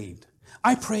get saved.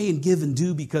 I pray and give and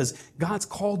do because God's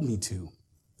called me to.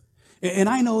 And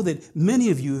I know that many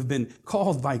of you have been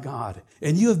called by God,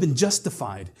 and you have been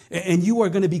justified, and you are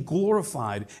going to be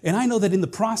glorified. And I know that in the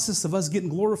process of us getting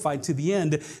glorified to the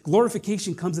end,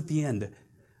 glorification comes at the end,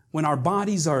 when our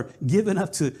bodies are given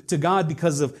up to God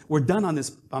because of we're done on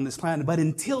this planet. But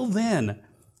until then,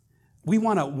 we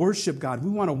want to worship God. We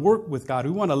want to work with God.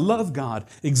 We want to love God,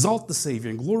 exalt the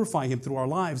Savior, and glorify Him through our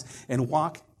lives, and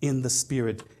walk in the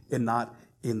Spirit and not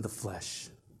in the flesh.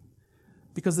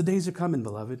 Because the days are coming,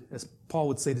 beloved, as Paul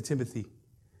would say to Timothy,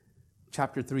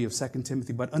 chapter 3 of 2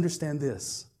 Timothy. But understand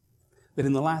this, that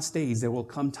in the last days there will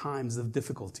come times of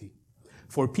difficulty.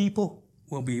 For people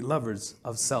will be lovers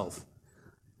of self,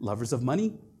 lovers of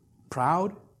money,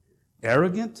 proud,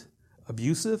 arrogant,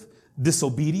 abusive,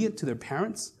 disobedient to their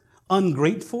parents,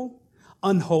 ungrateful,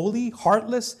 unholy,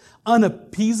 heartless,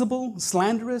 unappeasable,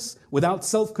 slanderous, without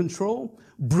self-control,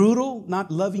 brutal, not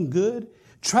loving good,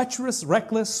 treacherous,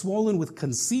 reckless, swollen with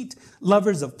conceit,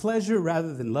 lovers of pleasure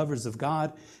rather than lovers of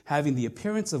God, having the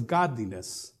appearance of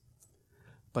godliness,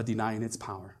 but denying its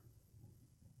power.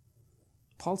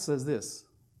 Paul says this,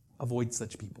 avoid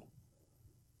such people.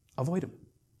 Avoid them.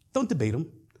 Don't debate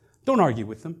them. Don't argue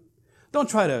with them. Don't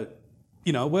try to,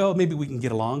 maybe we can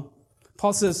get along.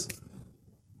 Paul says,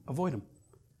 avoid them.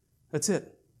 That's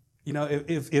it.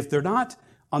 If they're not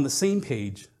on the same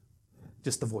page,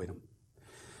 just avoid them.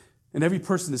 And every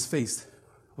person is faced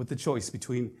with the choice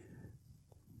between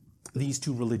these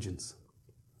two religions.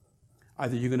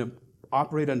 Either you're going to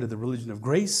operate under the religion of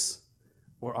grace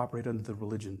or operate under the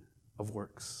religion of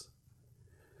works.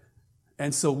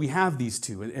 And so we have these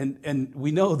two. And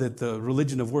we know that the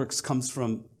religion of works comes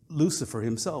from Lucifer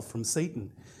himself, from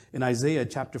Satan. In Isaiah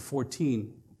chapter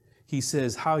 14, he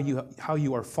says, how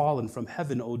you are fallen from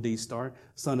heaven, O day star,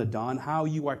 son of dawn, how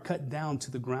you are cut down to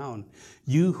the ground,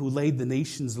 you who laid the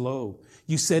nations low.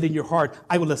 You said in your heart,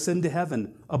 I will ascend to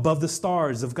heaven above the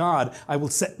stars of God. I will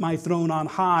set my throne on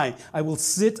high. I will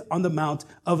sit on the mount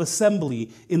of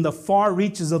assembly in the far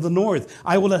reaches of the north.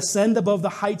 I will ascend above the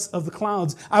heights of the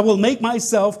clouds. I will make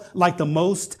myself like the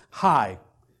Most High.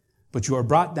 But you are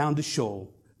brought down to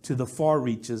Sheol, to the far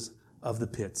reaches of the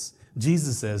pits.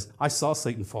 Jesus says, I saw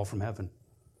Satan fall from heaven.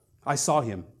 I saw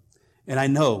him, and I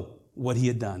know what he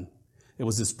had done. It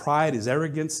was his pride, his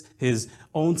arrogance, his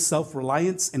own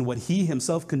self-reliance in what he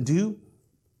himself can do,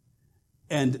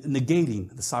 and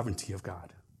negating the sovereignty of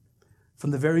God.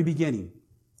 From the very beginning,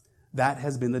 that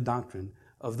has been the doctrine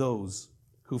of those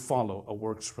who follow a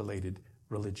works-related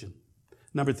religion.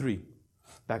 Number 3,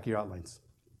 back to your outlines.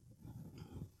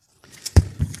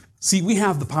 See, we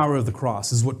have the power of the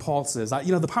cross, is what Paul says.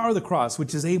 The power of the cross,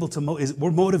 which is able to, we're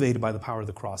motivated by the power of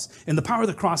the cross. And the power of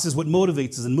the cross is what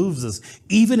motivates us and moves us,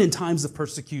 even in times of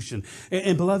persecution.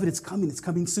 And beloved, it's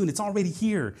coming soon. It's already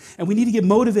here. And we need to get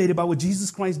motivated by what Jesus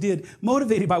Christ did,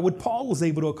 motivated by what Paul was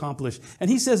able to accomplish. And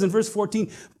he says in verse 14,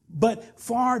 but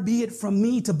far be it from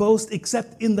me to boast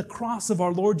except in the cross of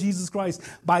our Lord Jesus Christ,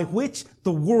 by which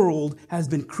the world has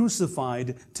been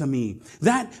crucified to me.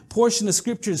 That portion of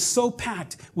Scripture is so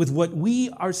packed with what we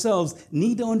ourselves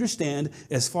need to understand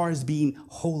as far as being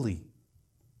holy.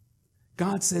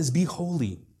 God says, be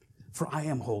holy, for I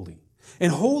am holy.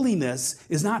 And holiness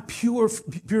is not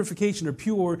purification or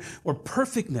pure or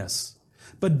perfectness,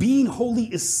 but being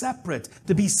holy is separate,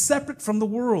 to be separate from the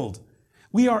world.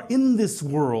 We are in this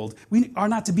world. We are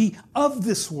not to be of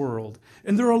this world.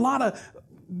 And there are a lot of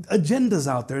agendas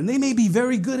out there, and they may be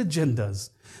very good agendas.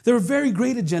 There are very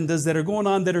great agendas that are going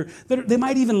on they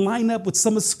might even line up with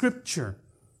some of Scripture.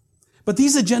 But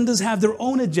these agendas have their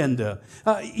own agenda.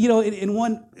 I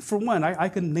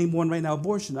can name one right now,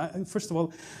 abortion. First of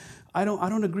all, I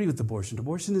don't agree with abortion.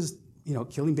 Abortion is,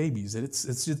 killing babies.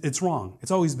 It's wrong.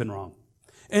 It's always been wrong.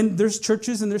 And there's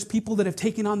churches and there's people that have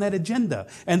taken on that agenda,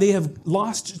 and they have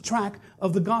lost track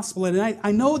of the gospel. And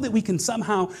I know that we can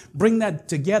somehow bring that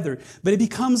together, but it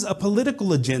becomes a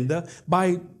political agenda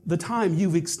by the time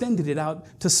you've extended it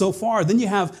out to so far. Then you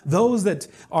have those that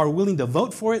are willing to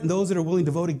vote for it and those that are willing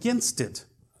to vote against it.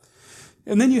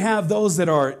 And then you have those that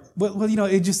are,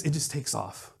 it just takes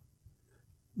off.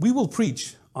 We will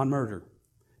preach on murder,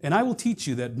 and I will teach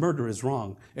you that murder is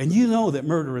wrong, and you know that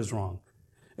murder is wrong.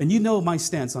 And you know my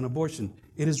stance on abortion.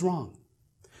 it is wrong.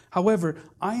 However,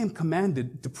 I am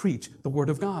commanded to preach the Word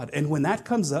of God. And when that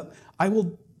comes up, I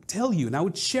will tell you and I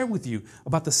would share with you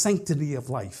about the sanctity of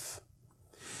life.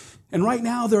 And right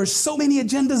now, there are so many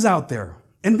agendas out there,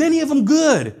 and many of them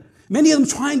good. Many of them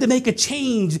trying to make a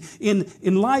change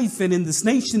in life and in this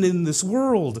nation and in this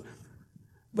world.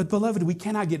 But beloved, we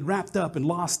cannot get wrapped up and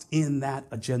lost in that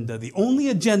agenda. The only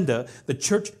agenda the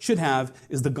church should have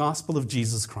is the gospel of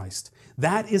Jesus Christ.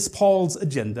 That is Paul's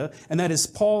agenda, and that is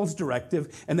Paul's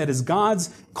directive, and that is God's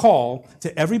call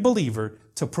to every believer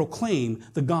to proclaim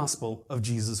the gospel of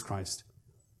Jesus Christ.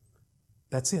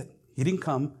 That's it. He didn't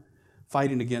come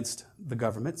fighting against the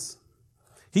governments.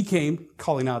 He came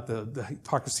calling out the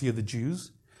hypocrisy of the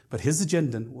Jews, but his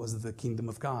agenda was the kingdom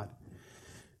of God.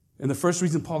 And the first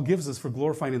reason Paul gives us for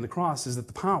glorifying in the cross is that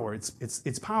the power,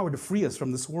 it's power to free us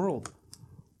from this world.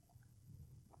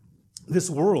 This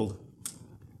world,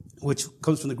 which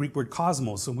comes from the Greek word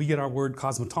cosmos, and we get our word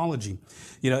cosmetology.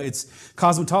 It's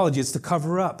cosmetology, it's to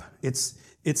cover up.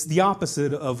 It's the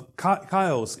opposite of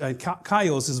chaos.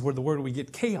 Chaos is where the word we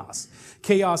get chaos.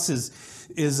 Chaos is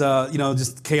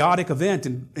just chaotic event,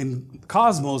 and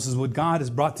cosmos is what God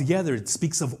has brought together. It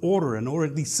speaks of order, an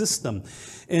orderly system.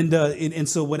 And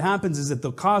so what happens is that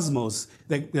the cosmos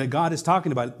that God is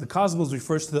talking about, the cosmos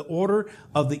refers to the order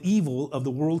of the evil of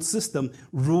the world system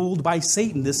ruled by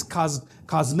Satan, this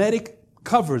cosmetic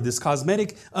cover, this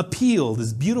cosmetic appeal,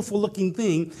 this beautiful looking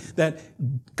thing that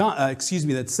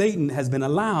that Satan has been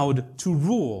allowed to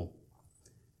rule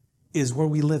is where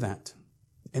we live at.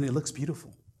 And it looks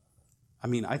beautiful. I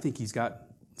mean, I think he's got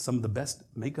some of the best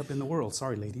makeup in the world.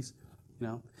 Sorry, ladies,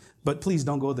 but please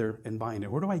don't go there and buying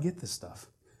it. Where do I get this stuff?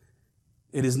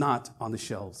 It is not on the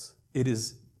shelves. It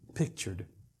is pictured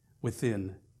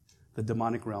within the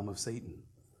demonic realm of Satan.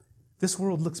 This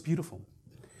world looks beautiful.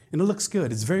 And it looks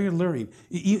good. It's very alluring.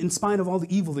 In spite of all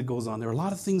the evil that goes on, there are a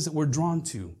lot of things that we're drawn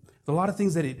to. There are a lot of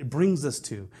things that it brings us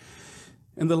to.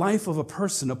 And the life of a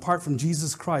person apart from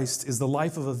Jesus Christ is the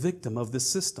life of a victim of this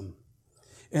system.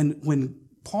 And when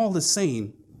Paul is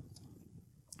saying,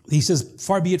 he says,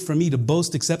 "Far be it from me to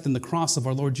boast except in the cross of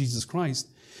our Lord Jesus Christ,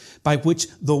 by which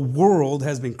the world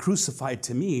has been crucified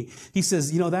to me." He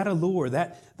says, that allure,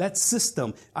 that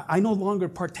system, I no longer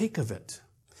partake of it.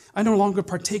 I no longer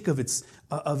partake of its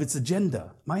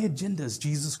agenda. My agenda is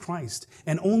Jesus Christ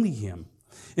and only Him.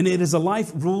 And it is a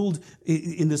life ruled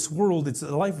in this world. It's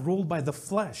a life ruled by the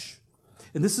flesh.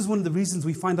 And this is one of the reasons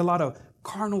we find a lot of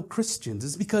carnal Christians,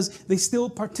 is because they still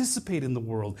participate in the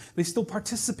world. They still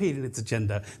participate in its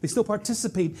agenda. They still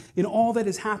participate in all that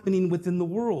is happening within the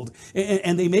world.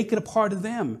 And they make it a part of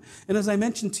them. And as I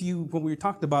mentioned to you when we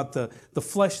talked about the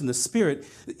flesh and the spirit,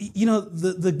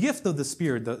 the gift of the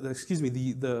spirit,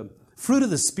 the fruit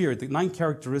of the Spirit, the 9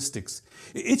 characteristics,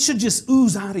 it should just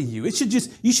ooze out of you.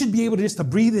 You should be able to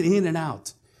breathe it in and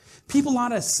out. People ought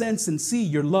to sense and see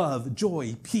your love,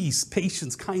 joy, peace,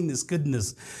 patience, kindness,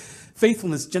 goodness,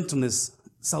 faithfulness, gentleness,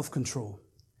 self-control.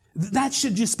 That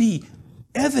should just be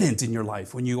evident in your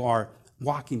life when you are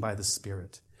walking by the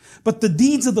Spirit. But the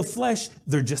deeds of the flesh,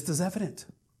 they're just as evident.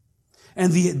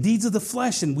 And the deeds of the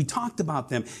flesh, and we talked about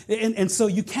them. And so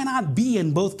you cannot be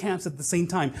in both camps at the same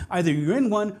time. Either you're in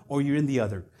one or you're in the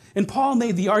other. And Paul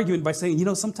made the argument by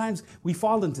saying, sometimes we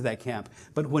fall into that camp.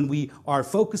 But when we are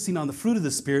focusing on the fruit of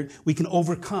the Spirit, we can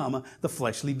overcome the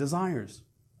fleshly desires.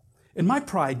 And my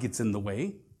pride gets in the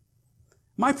way.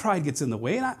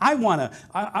 And I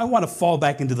want to fall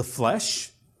back into the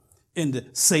flesh and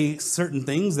say certain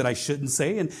things that I shouldn't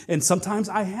say. And sometimes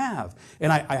I have.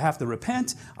 And I have to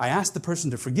repent. I ask the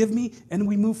person to forgive me, and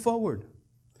we move forward.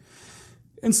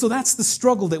 And so that's the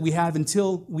struggle that we have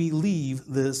until we leave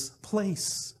this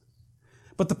place.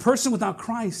 But the person without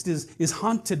Christ is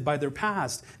haunted by their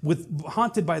past,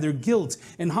 haunted by their guilt,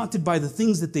 and haunted by the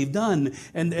things that they've done,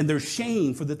 and their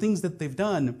shame for the things that they've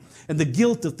done, and the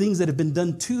guilt of things that have been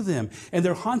done to them. And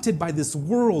they're haunted by this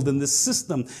world and this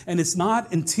system. And it's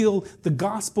not until the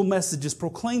gospel message is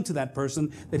proclaimed to that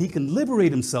person that he can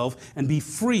liberate himself and be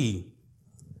free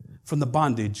from the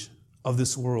bondage of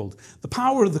this world. The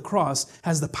power of the cross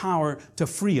has the power to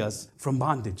free us from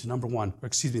bondage,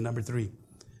 number 3.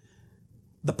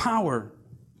 The power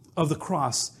of the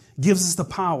cross gives us the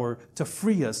power to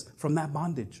free us from that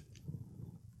bondage.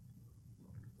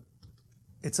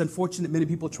 It's unfortunate many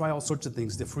people try all sorts of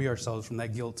things to free ourselves from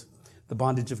that guilt, the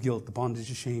bondage of guilt, the bondage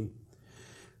of shame.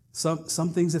 Some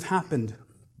things have happened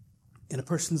in a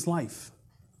person's life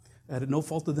at no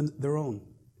fault of their own,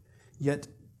 yet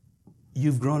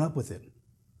you've grown up with it.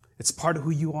 It's part of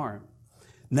who you are.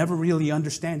 Never really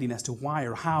understanding as to why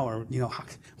or how or,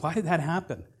 why did that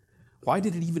happen? Why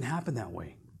did it even happen that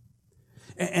way?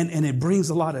 And it brings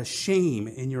a lot of shame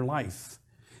in your life.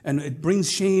 And it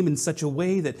brings shame in such a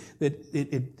way that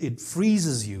it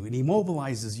freezes you and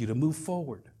immobilizes you to move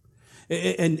forward.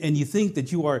 And you think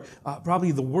that you are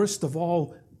probably the worst of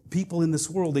all people in this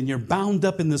world, and you're bound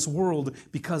up in this world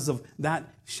because of that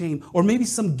shame. Or maybe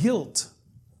some guilt,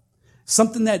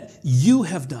 something that you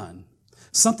have done,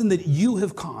 something that you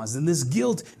have caused, and this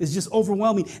guilt is just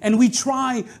overwhelming. And we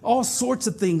try all sorts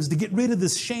of things to get rid of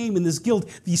this shame and this guilt,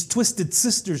 these twisted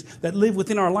sisters that live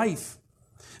within our life.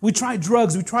 We try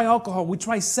drugs, we try alcohol, we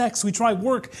try sex, we try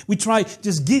work, we try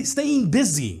just staying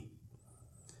busy.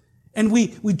 And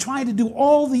we try to do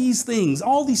all these things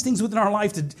within our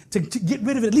life to get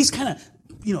rid of it, at least kind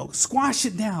of, squash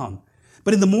it down.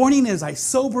 But in the morning, as I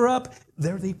sober up,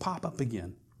 there they pop up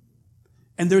again.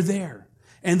 And they're there.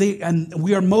 And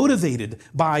we are motivated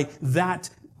by that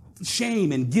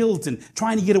shame and guilt and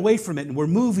trying to get away from it. And we're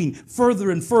moving further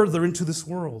and further into this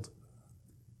world.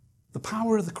 The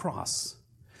power of the cross.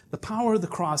 The power of the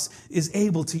cross is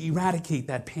able to eradicate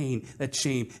that pain, that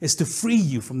shame, is to free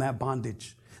you from that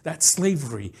bondage, that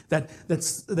slavery,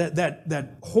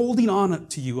 that holding on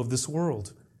to you of this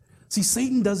world. See,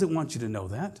 Satan doesn't want you to know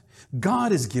that.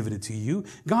 God has given it to you.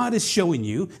 God is showing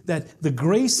you that the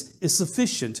grace is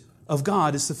sufficient of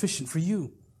God is sufficient for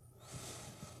you.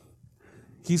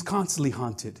 He's constantly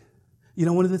haunted.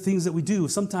 One of the things that we do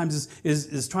sometimes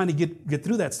is trying to get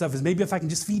through that stuff is maybe if I can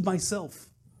just feed myself,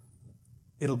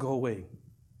 it'll go away.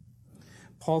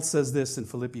 Paul says this in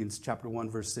Philippians chapter 1,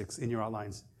 verse 6 in your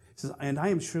outlines. He says, and I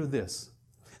am sure of this,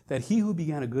 that he who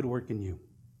began a good work in you,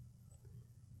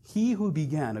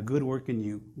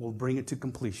 will bring it to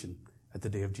completion at the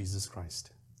day of Jesus Christ.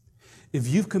 If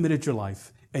you've committed your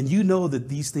life and you know that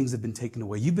these things have been taken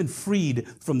away, you've been freed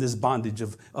from this bondage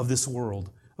of this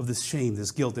world, of this shame, this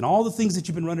guilt, and all the things that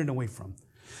you've been running away from,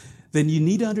 then you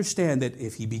need to understand that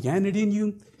if he began it in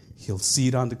you, he'll see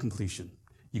it on to completion.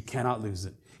 You cannot lose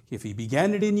it. If he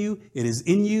began it in you, it is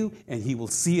in you, and he will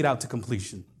see it out to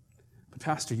completion. But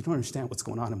Pastor, you don't understand what's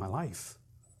going on in my life.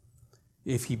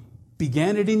 If he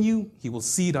began it in you, he will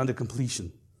see it on to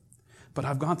completion. But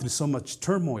I've gone through so much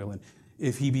turmoil, and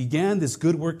if he began this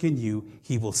good work in you,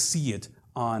 he will see it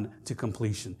on to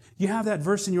completion. You have that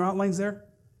verse in your outlines there?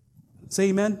 Say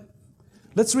amen.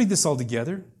 Let's read this all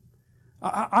together.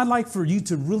 I'd like for you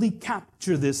to really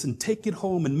capture this and take it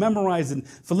home and memorize in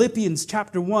Philippians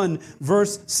chapter 1,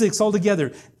 verse 6 all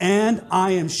together. And I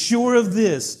am sure of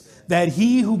this, that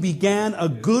he who began a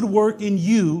good work in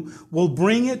you will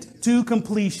bring it to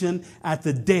completion at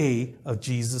the day of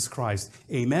Jesus Christ.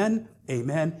 Amen,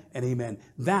 amen, and amen.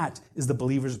 That is the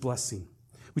believer's blessing.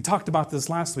 We talked about this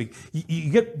last week.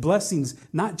 You get blessings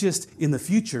not just in the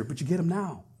future, but you get them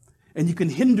now. And you can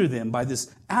hinder them by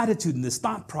this attitude and this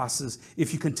thought process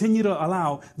if you continue to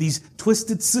allow these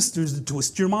twisted sisters to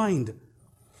twist your mind.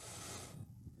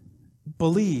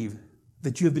 Believe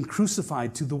that you have been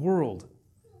crucified to the world.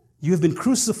 You have been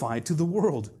crucified to the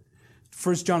world.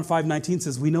 1 John 5:19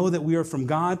 says, we know that we are from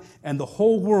God, and the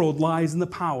whole world lies in the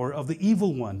power of the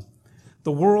evil one.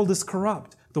 The world is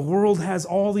corrupt. The world has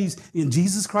all these, and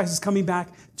Jesus Christ is coming back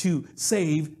to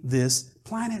save this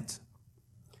planet.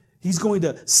 He's going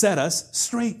to set us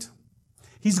straight.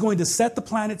 He's going to set the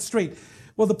planet straight.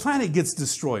 Well, the planet gets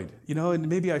destroyed, and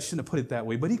maybe I shouldn't have put it that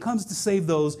way, but he comes to save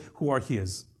those who are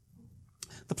his.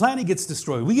 The planet gets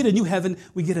destroyed. We get a new heaven,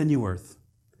 we get a new earth.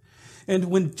 And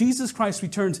when Jesus Christ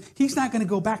returns, he's not going to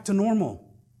go back to normal.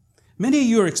 Many of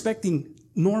you are expecting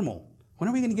normal. When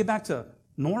are we going to get back to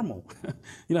normal?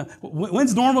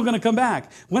 When's normal going to come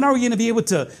back? When are we going to be able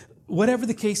to, whatever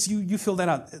the case, you fill that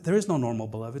out. There is no normal,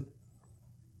 beloved.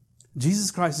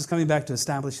 Jesus Christ is coming back to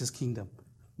establish his kingdom.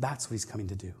 That's what he's coming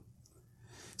to do.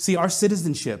 See, our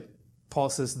citizenship, Paul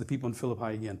says to the people in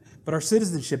Philippi again, but our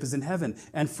citizenship is in heaven,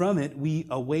 and from it we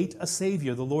await a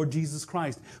Savior, the Lord Jesus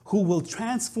Christ, who will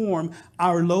transform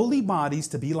our lowly bodies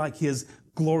to be like his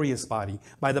glorious body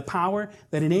by the power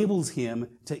that enables him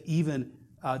even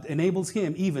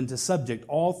to subject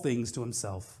all things to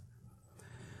himself.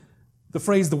 The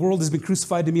phrase, the world has been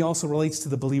crucified to me, also relates to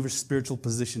the believer's spiritual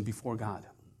position before God,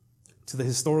 to the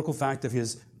historical fact of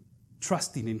his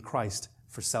trusting in Christ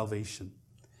for salvation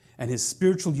and his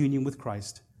spiritual union with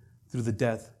Christ through the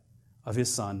death of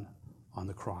his Son on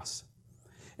the cross.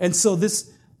 And so this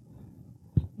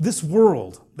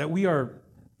world that we are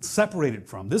separated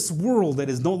from, this world that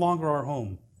is no longer our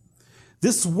home,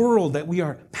 this world that we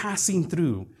are passing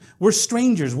through, we're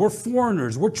strangers, we're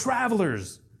foreigners, we're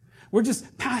travelers. We're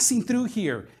just passing through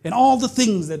here, and all the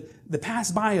things that pass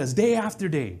by us day after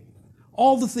day,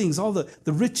 all the things, all the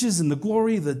riches and the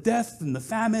glory, the death and the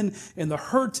famine and the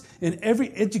hurt and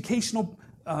every educational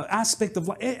aspect of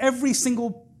life, every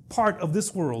single part of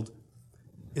this world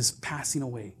is passing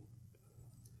away.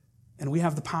 And we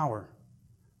have the power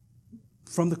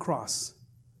from the cross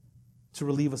to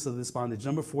relieve us of this bondage.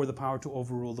 Number 4, the power to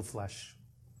overrule the flesh.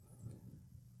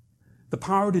 The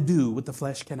power to do what the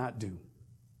flesh cannot do.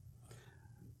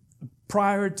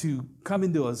 Prior to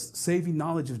coming to a saving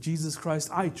knowledge of Jesus Christ,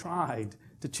 I tried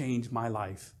to change my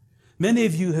life. Many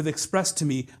of you have expressed to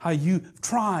me how you've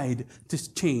tried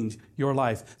to change your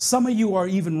life. Some of you are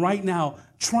even right now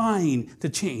trying to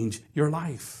change your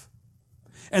life.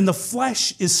 And the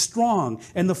flesh is strong,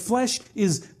 and the flesh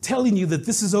is telling you that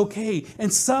this is okay.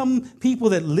 And some people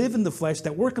that live in the flesh,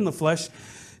 that work in the flesh,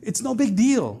 it's no big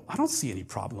deal. I don't see any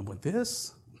problem with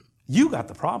this. You got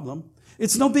the problem.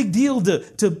 It's no big deal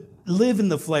to live in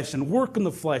the flesh and work in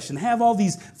the flesh and have all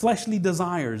these fleshly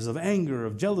desires of anger,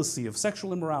 of jealousy, of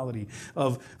sexual immorality,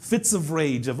 of fits of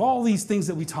rage, of all these things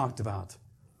that we talked about.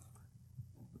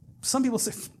 Some people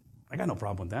say, I got no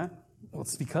problem with that. Well,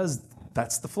 it's because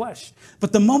that's the flesh.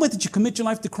 But the moment that you commit your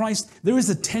life to Christ, there is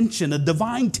a tension, a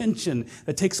divine tension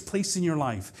that takes place in your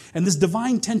life. And this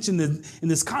divine tension and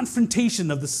this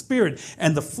confrontation of the spirit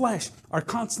and the flesh are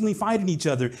constantly fighting each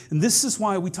other. And this is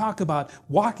why we talk about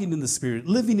walking in the Spirit,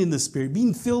 living in the Spirit,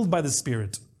 being filled by the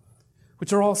Spirit,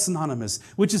 which are all synonymous.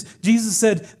 Which is, Jesus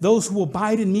said, those who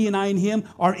abide in me and I in him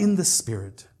are in the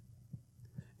Spirit.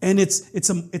 And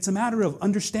it's a matter of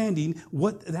understanding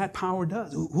what that power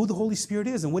does, who the Holy Spirit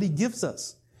is and what he gives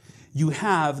us. You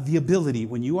have the ability,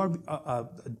 when you are a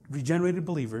regenerated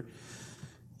believer,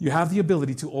 you have the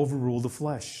ability to overrule the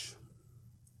flesh.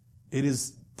 It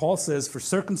is, Paul says, for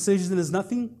circumcision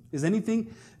is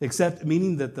anything except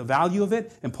meaning that the value of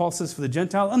it. And Paul says for the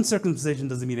Gentile, uncircumcision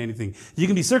doesn't mean anything. You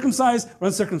can be circumcised or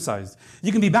uncircumcised.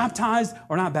 You can be baptized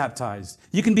or not baptized.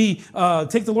 You can be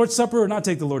take the Lord's Supper or not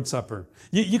take the Lord's Supper.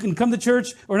 You can come to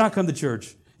church or not come to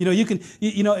church.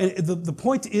 The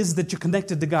point is that you're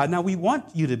connected to God. Now, we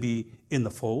want you to be in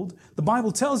the fold. The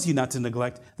Bible tells you not to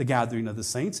neglect the gathering of the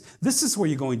saints. This is where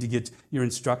you're going to get your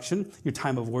instruction, your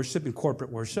time of worship and corporate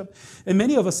worship. And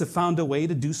many of us have found a way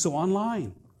to do so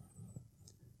online.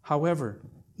 However,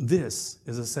 this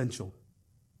is essential.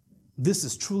 This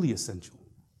is truly essential.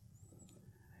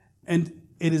 And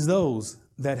it is those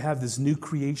that have this new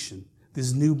creation,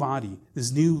 this new body,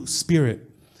 this new spirit.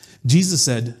 Jesus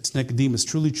said to Nicodemus,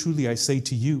 truly, truly, I say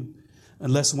to you,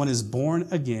 unless one is born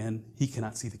again, he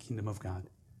cannot see the kingdom of God.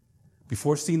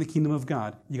 Before seeing the kingdom of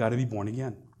God, you got to be born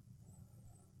again.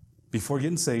 Before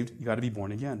getting saved, you got to be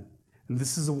born again. And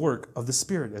this is a work of the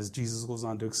Spirit, as Jesus goes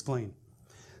on to explain.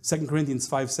 2 Corinthians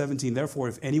 5:17, therefore,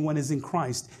 if anyone is in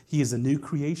Christ, he is a new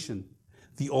creation.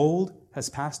 The old has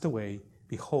passed away.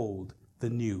 Behold, the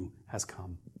new has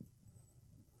come.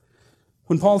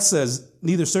 When Paul says,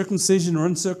 neither circumcision or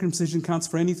uncircumcision counts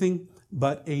for anything,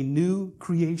 but a new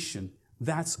creation,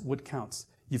 that's what counts.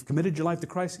 You've committed your life to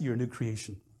Christ, you're a new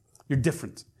creation. You're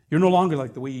different. You're no longer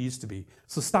like the way you used to be.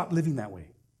 So stop living that way.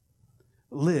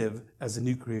 Live as a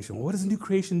new creation. Well, what does a new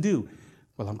creation do?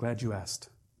 Well, I'm glad you asked.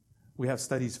 We have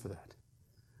studies for that.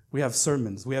 We have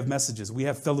sermons. We have messages. We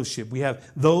have fellowship. We have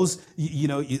those,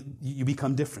 you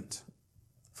become different.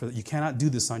 You cannot do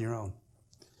this on your own.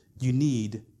 You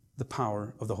need the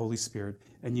power of the Holy Spirit,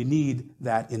 and you need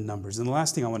that in numbers. And the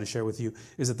last thing I want to share with you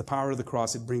is that the power of the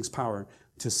cross, it brings power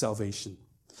to salvation.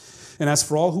 And as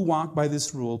for all who walk by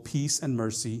this rule, peace and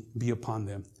mercy be upon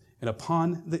them and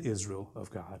upon the Israel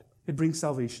of God. It brings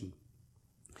salvation.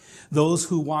 Those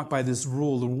who walk by this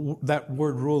rule, that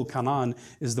word rule, kanan,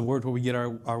 is the word where we get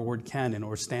our word canon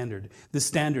or standard. The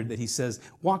standard that he says,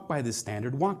 walk by this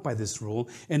standard, walk by this rule,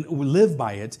 and live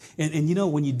by it. And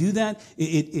when you do that,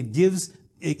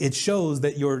 it shows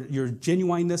that your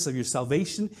genuineness of your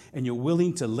salvation, and you're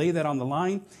willing to lay that on the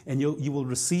line, and you will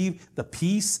receive the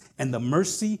peace and the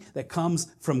mercy that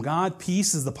comes from God.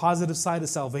 Peace is the positive side of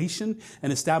salvation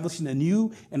and establishing a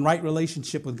new and right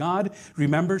relationship with God.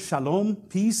 Remember, shalom,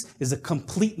 peace, is a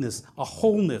completeness, a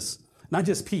wholeness, not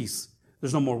just peace.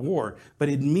 There's no more war, but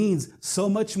it means so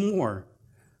much more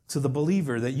to the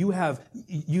believer, that you have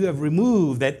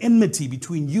removed that enmity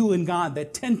between you and God,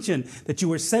 that tension that you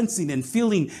were sensing and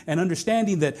feeling and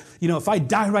understanding that, if I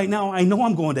die right now, I know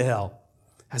I'm going to hell,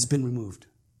 has been removed.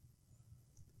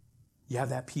 You have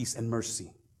that peace and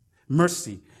mercy.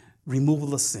 Mercy,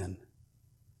 removal of sin.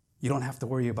 You don't have to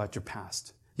worry about your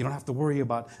past. You don't have to worry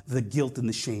about the guilt and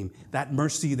the shame. That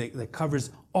mercy that covers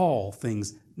all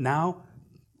things now,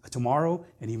 tomorrow,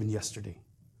 and even yesterday.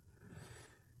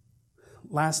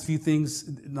 Last few things,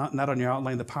 not on your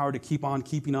outline, the power to keep on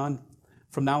keeping on.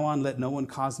 From now on, let no one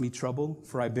cause me trouble,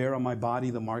 for I bear on my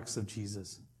body the marks of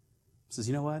Jesus. He says,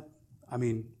 you know what?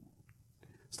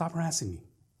 Stop harassing me.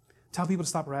 Tell people to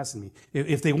stop harassing me.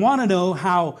 If they want to know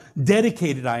how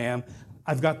dedicated I am,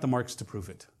 I've got the marks to prove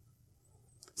it.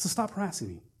 So stop harassing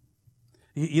me.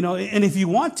 You know, and if you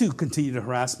want to continue to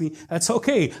harass me, that's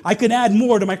okay. I can add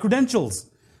more to my credentials.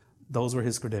 Those were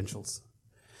his credentials.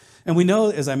 And we know,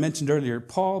 as I mentioned earlier,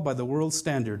 Paul, by the world's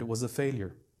standard, was a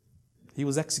failure. He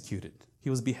was executed. He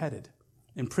was beheaded,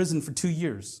 imprisoned for 2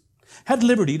 years. Had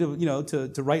liberty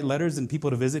to write letters and people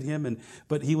to visit him,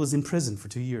 but he was in prison for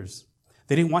 2 years.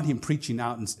 They didn't want him preaching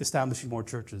out and establishing more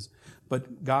churches.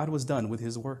 But God was done with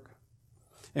his work.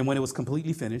 And when it was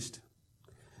completely finished,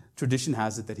 tradition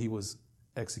has it that he was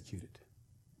executed.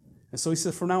 And so he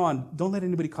said, from now on, don't let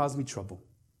anybody cause me trouble.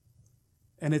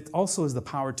 And it also is the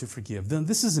power to forgive. Then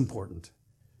this is important.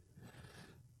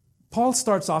 Paul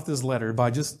starts off this letter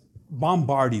by just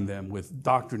bombarding them with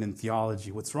doctrine and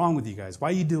theology. What's wrong with you guys? Why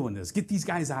are you doing this? Get these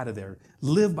guys out of there.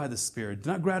 Live by the Spirit. Do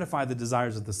not gratify the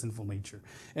desires of the sinful nature.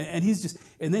 And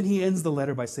then he ends the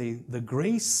letter by saying, the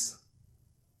grace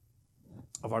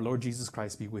of our Lord Jesus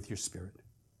Christ be with your spirit.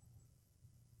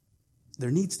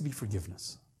 There needs to be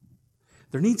forgiveness.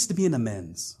 There needs to be an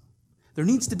amends. There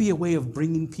needs to be a way of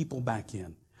bringing people back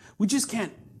in. We just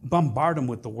can't bombard them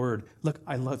with the word, look,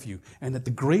 I love you. And that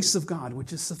the grace of God,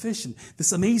 which is sufficient,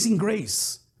 this amazing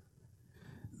grace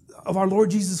of our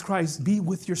Lord Jesus Christ be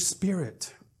with your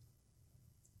spirit.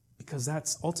 Because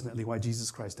that's ultimately why Jesus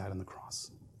Christ died on the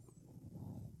cross.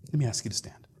 Let me ask you to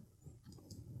stand.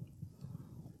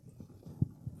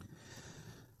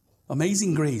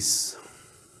 Amazing grace.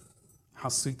 How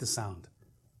sweet the sound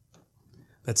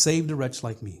that saved a wretch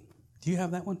like me. Do you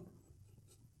have that one?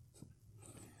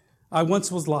 I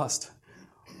once was lost,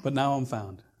 but now I'm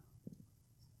found.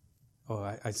 Oh,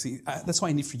 I see. That's why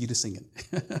I need for you to sing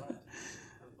it.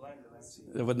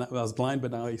 I was blind,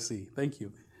 but now I see. Thank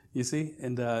you. You see?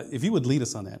 And if you would lead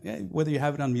us on that, whether you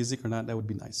have it on music or not, that would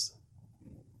be nice.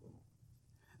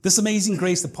 This amazing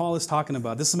grace that Paul is talking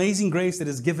about, this amazing grace that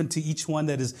is given to each one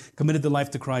that has committed their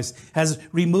life to Christ, has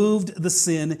removed the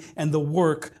sin and the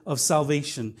work of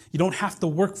salvation. You don't have to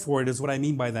work for it, is what I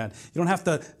mean by that. You don't have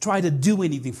to try to do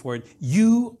anything for it.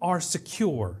 You are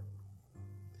secure.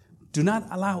 Do not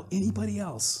allow anybody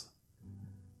else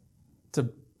to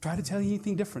try to tell you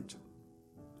anything different.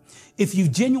 If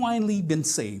you've genuinely been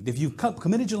saved, if you've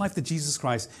committed your life to Jesus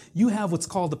Christ, you have what's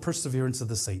called the perseverance of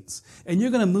the saints. And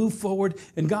you're going to move forward,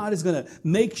 and God is going to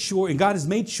make sure, and God has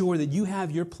made sure that you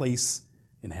have your place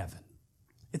in heaven.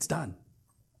 It's done.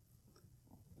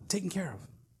 Taken care of.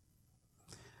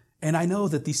 And I know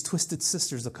that these twisted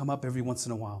sisters will come up every once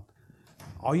in a while.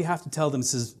 All you have to tell them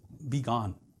is, be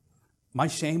gone. My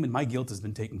shame and my guilt has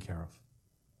been taken care of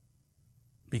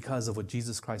because of what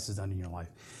Jesus Christ has done in your life.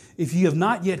 If you have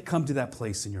not yet come to that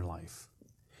place in your life,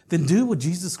 then do what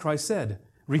Jesus Christ said.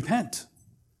 Repent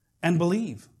and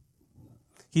believe.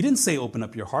 He didn't say open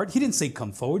up your heart. He didn't say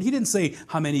come forward. He didn't say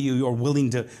how many of you are willing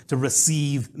to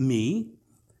receive me.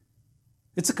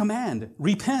 It's a command.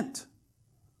 Repent.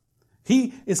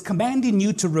 He is commanding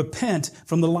you to repent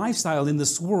from the lifestyle in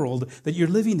this world that you're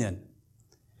living in.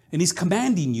 And he's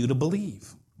commanding you to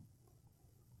believe.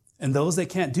 And those that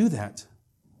can't do that,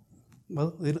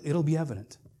 well, it'll be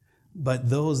evident. But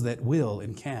those that will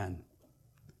and can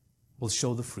will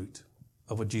show the fruit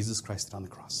of what Jesus Christ did on the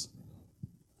cross.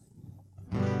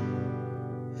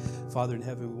 Father in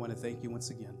heaven, we want to thank you once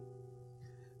again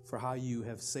for how you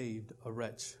have saved a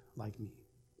wretch like me.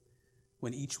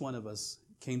 When each one of us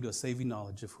came to a saving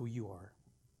knowledge of who you are,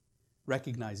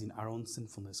 recognizing our own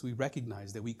sinfulness, we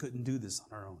recognized that we couldn't do this on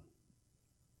our own.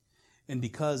 And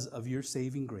because of your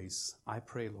saving grace, I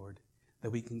pray, Lord, that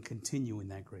we can continue in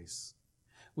that grace.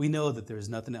 We know that there is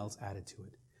nothing else added to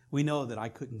it. We know that I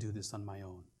couldn't do this on my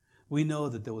own. We know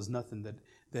that there was nothing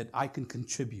that I can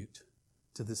contribute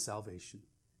to this salvation.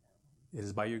 It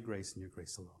is by your grace and your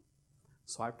grace alone.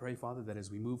 So I pray, Father, that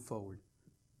as we move forward,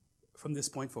 from this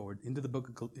point forward, into the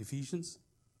book of Ephesians,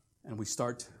 and we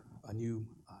start a new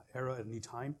era, a new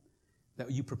time,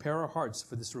 that you prepare our hearts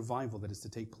for this revival that is to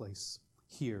take place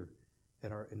here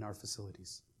in our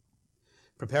facilities.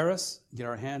 Prepare us, get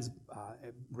our hands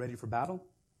ready for battle.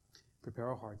 Prepare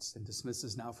our hearts and dismiss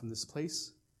us now from this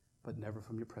place, but never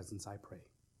from your presence, I pray.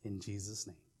 In Jesus'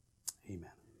 name,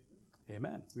 amen.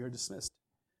 Amen. We are dismissed.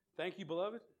 Thank you,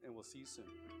 beloved, and we'll see you soon.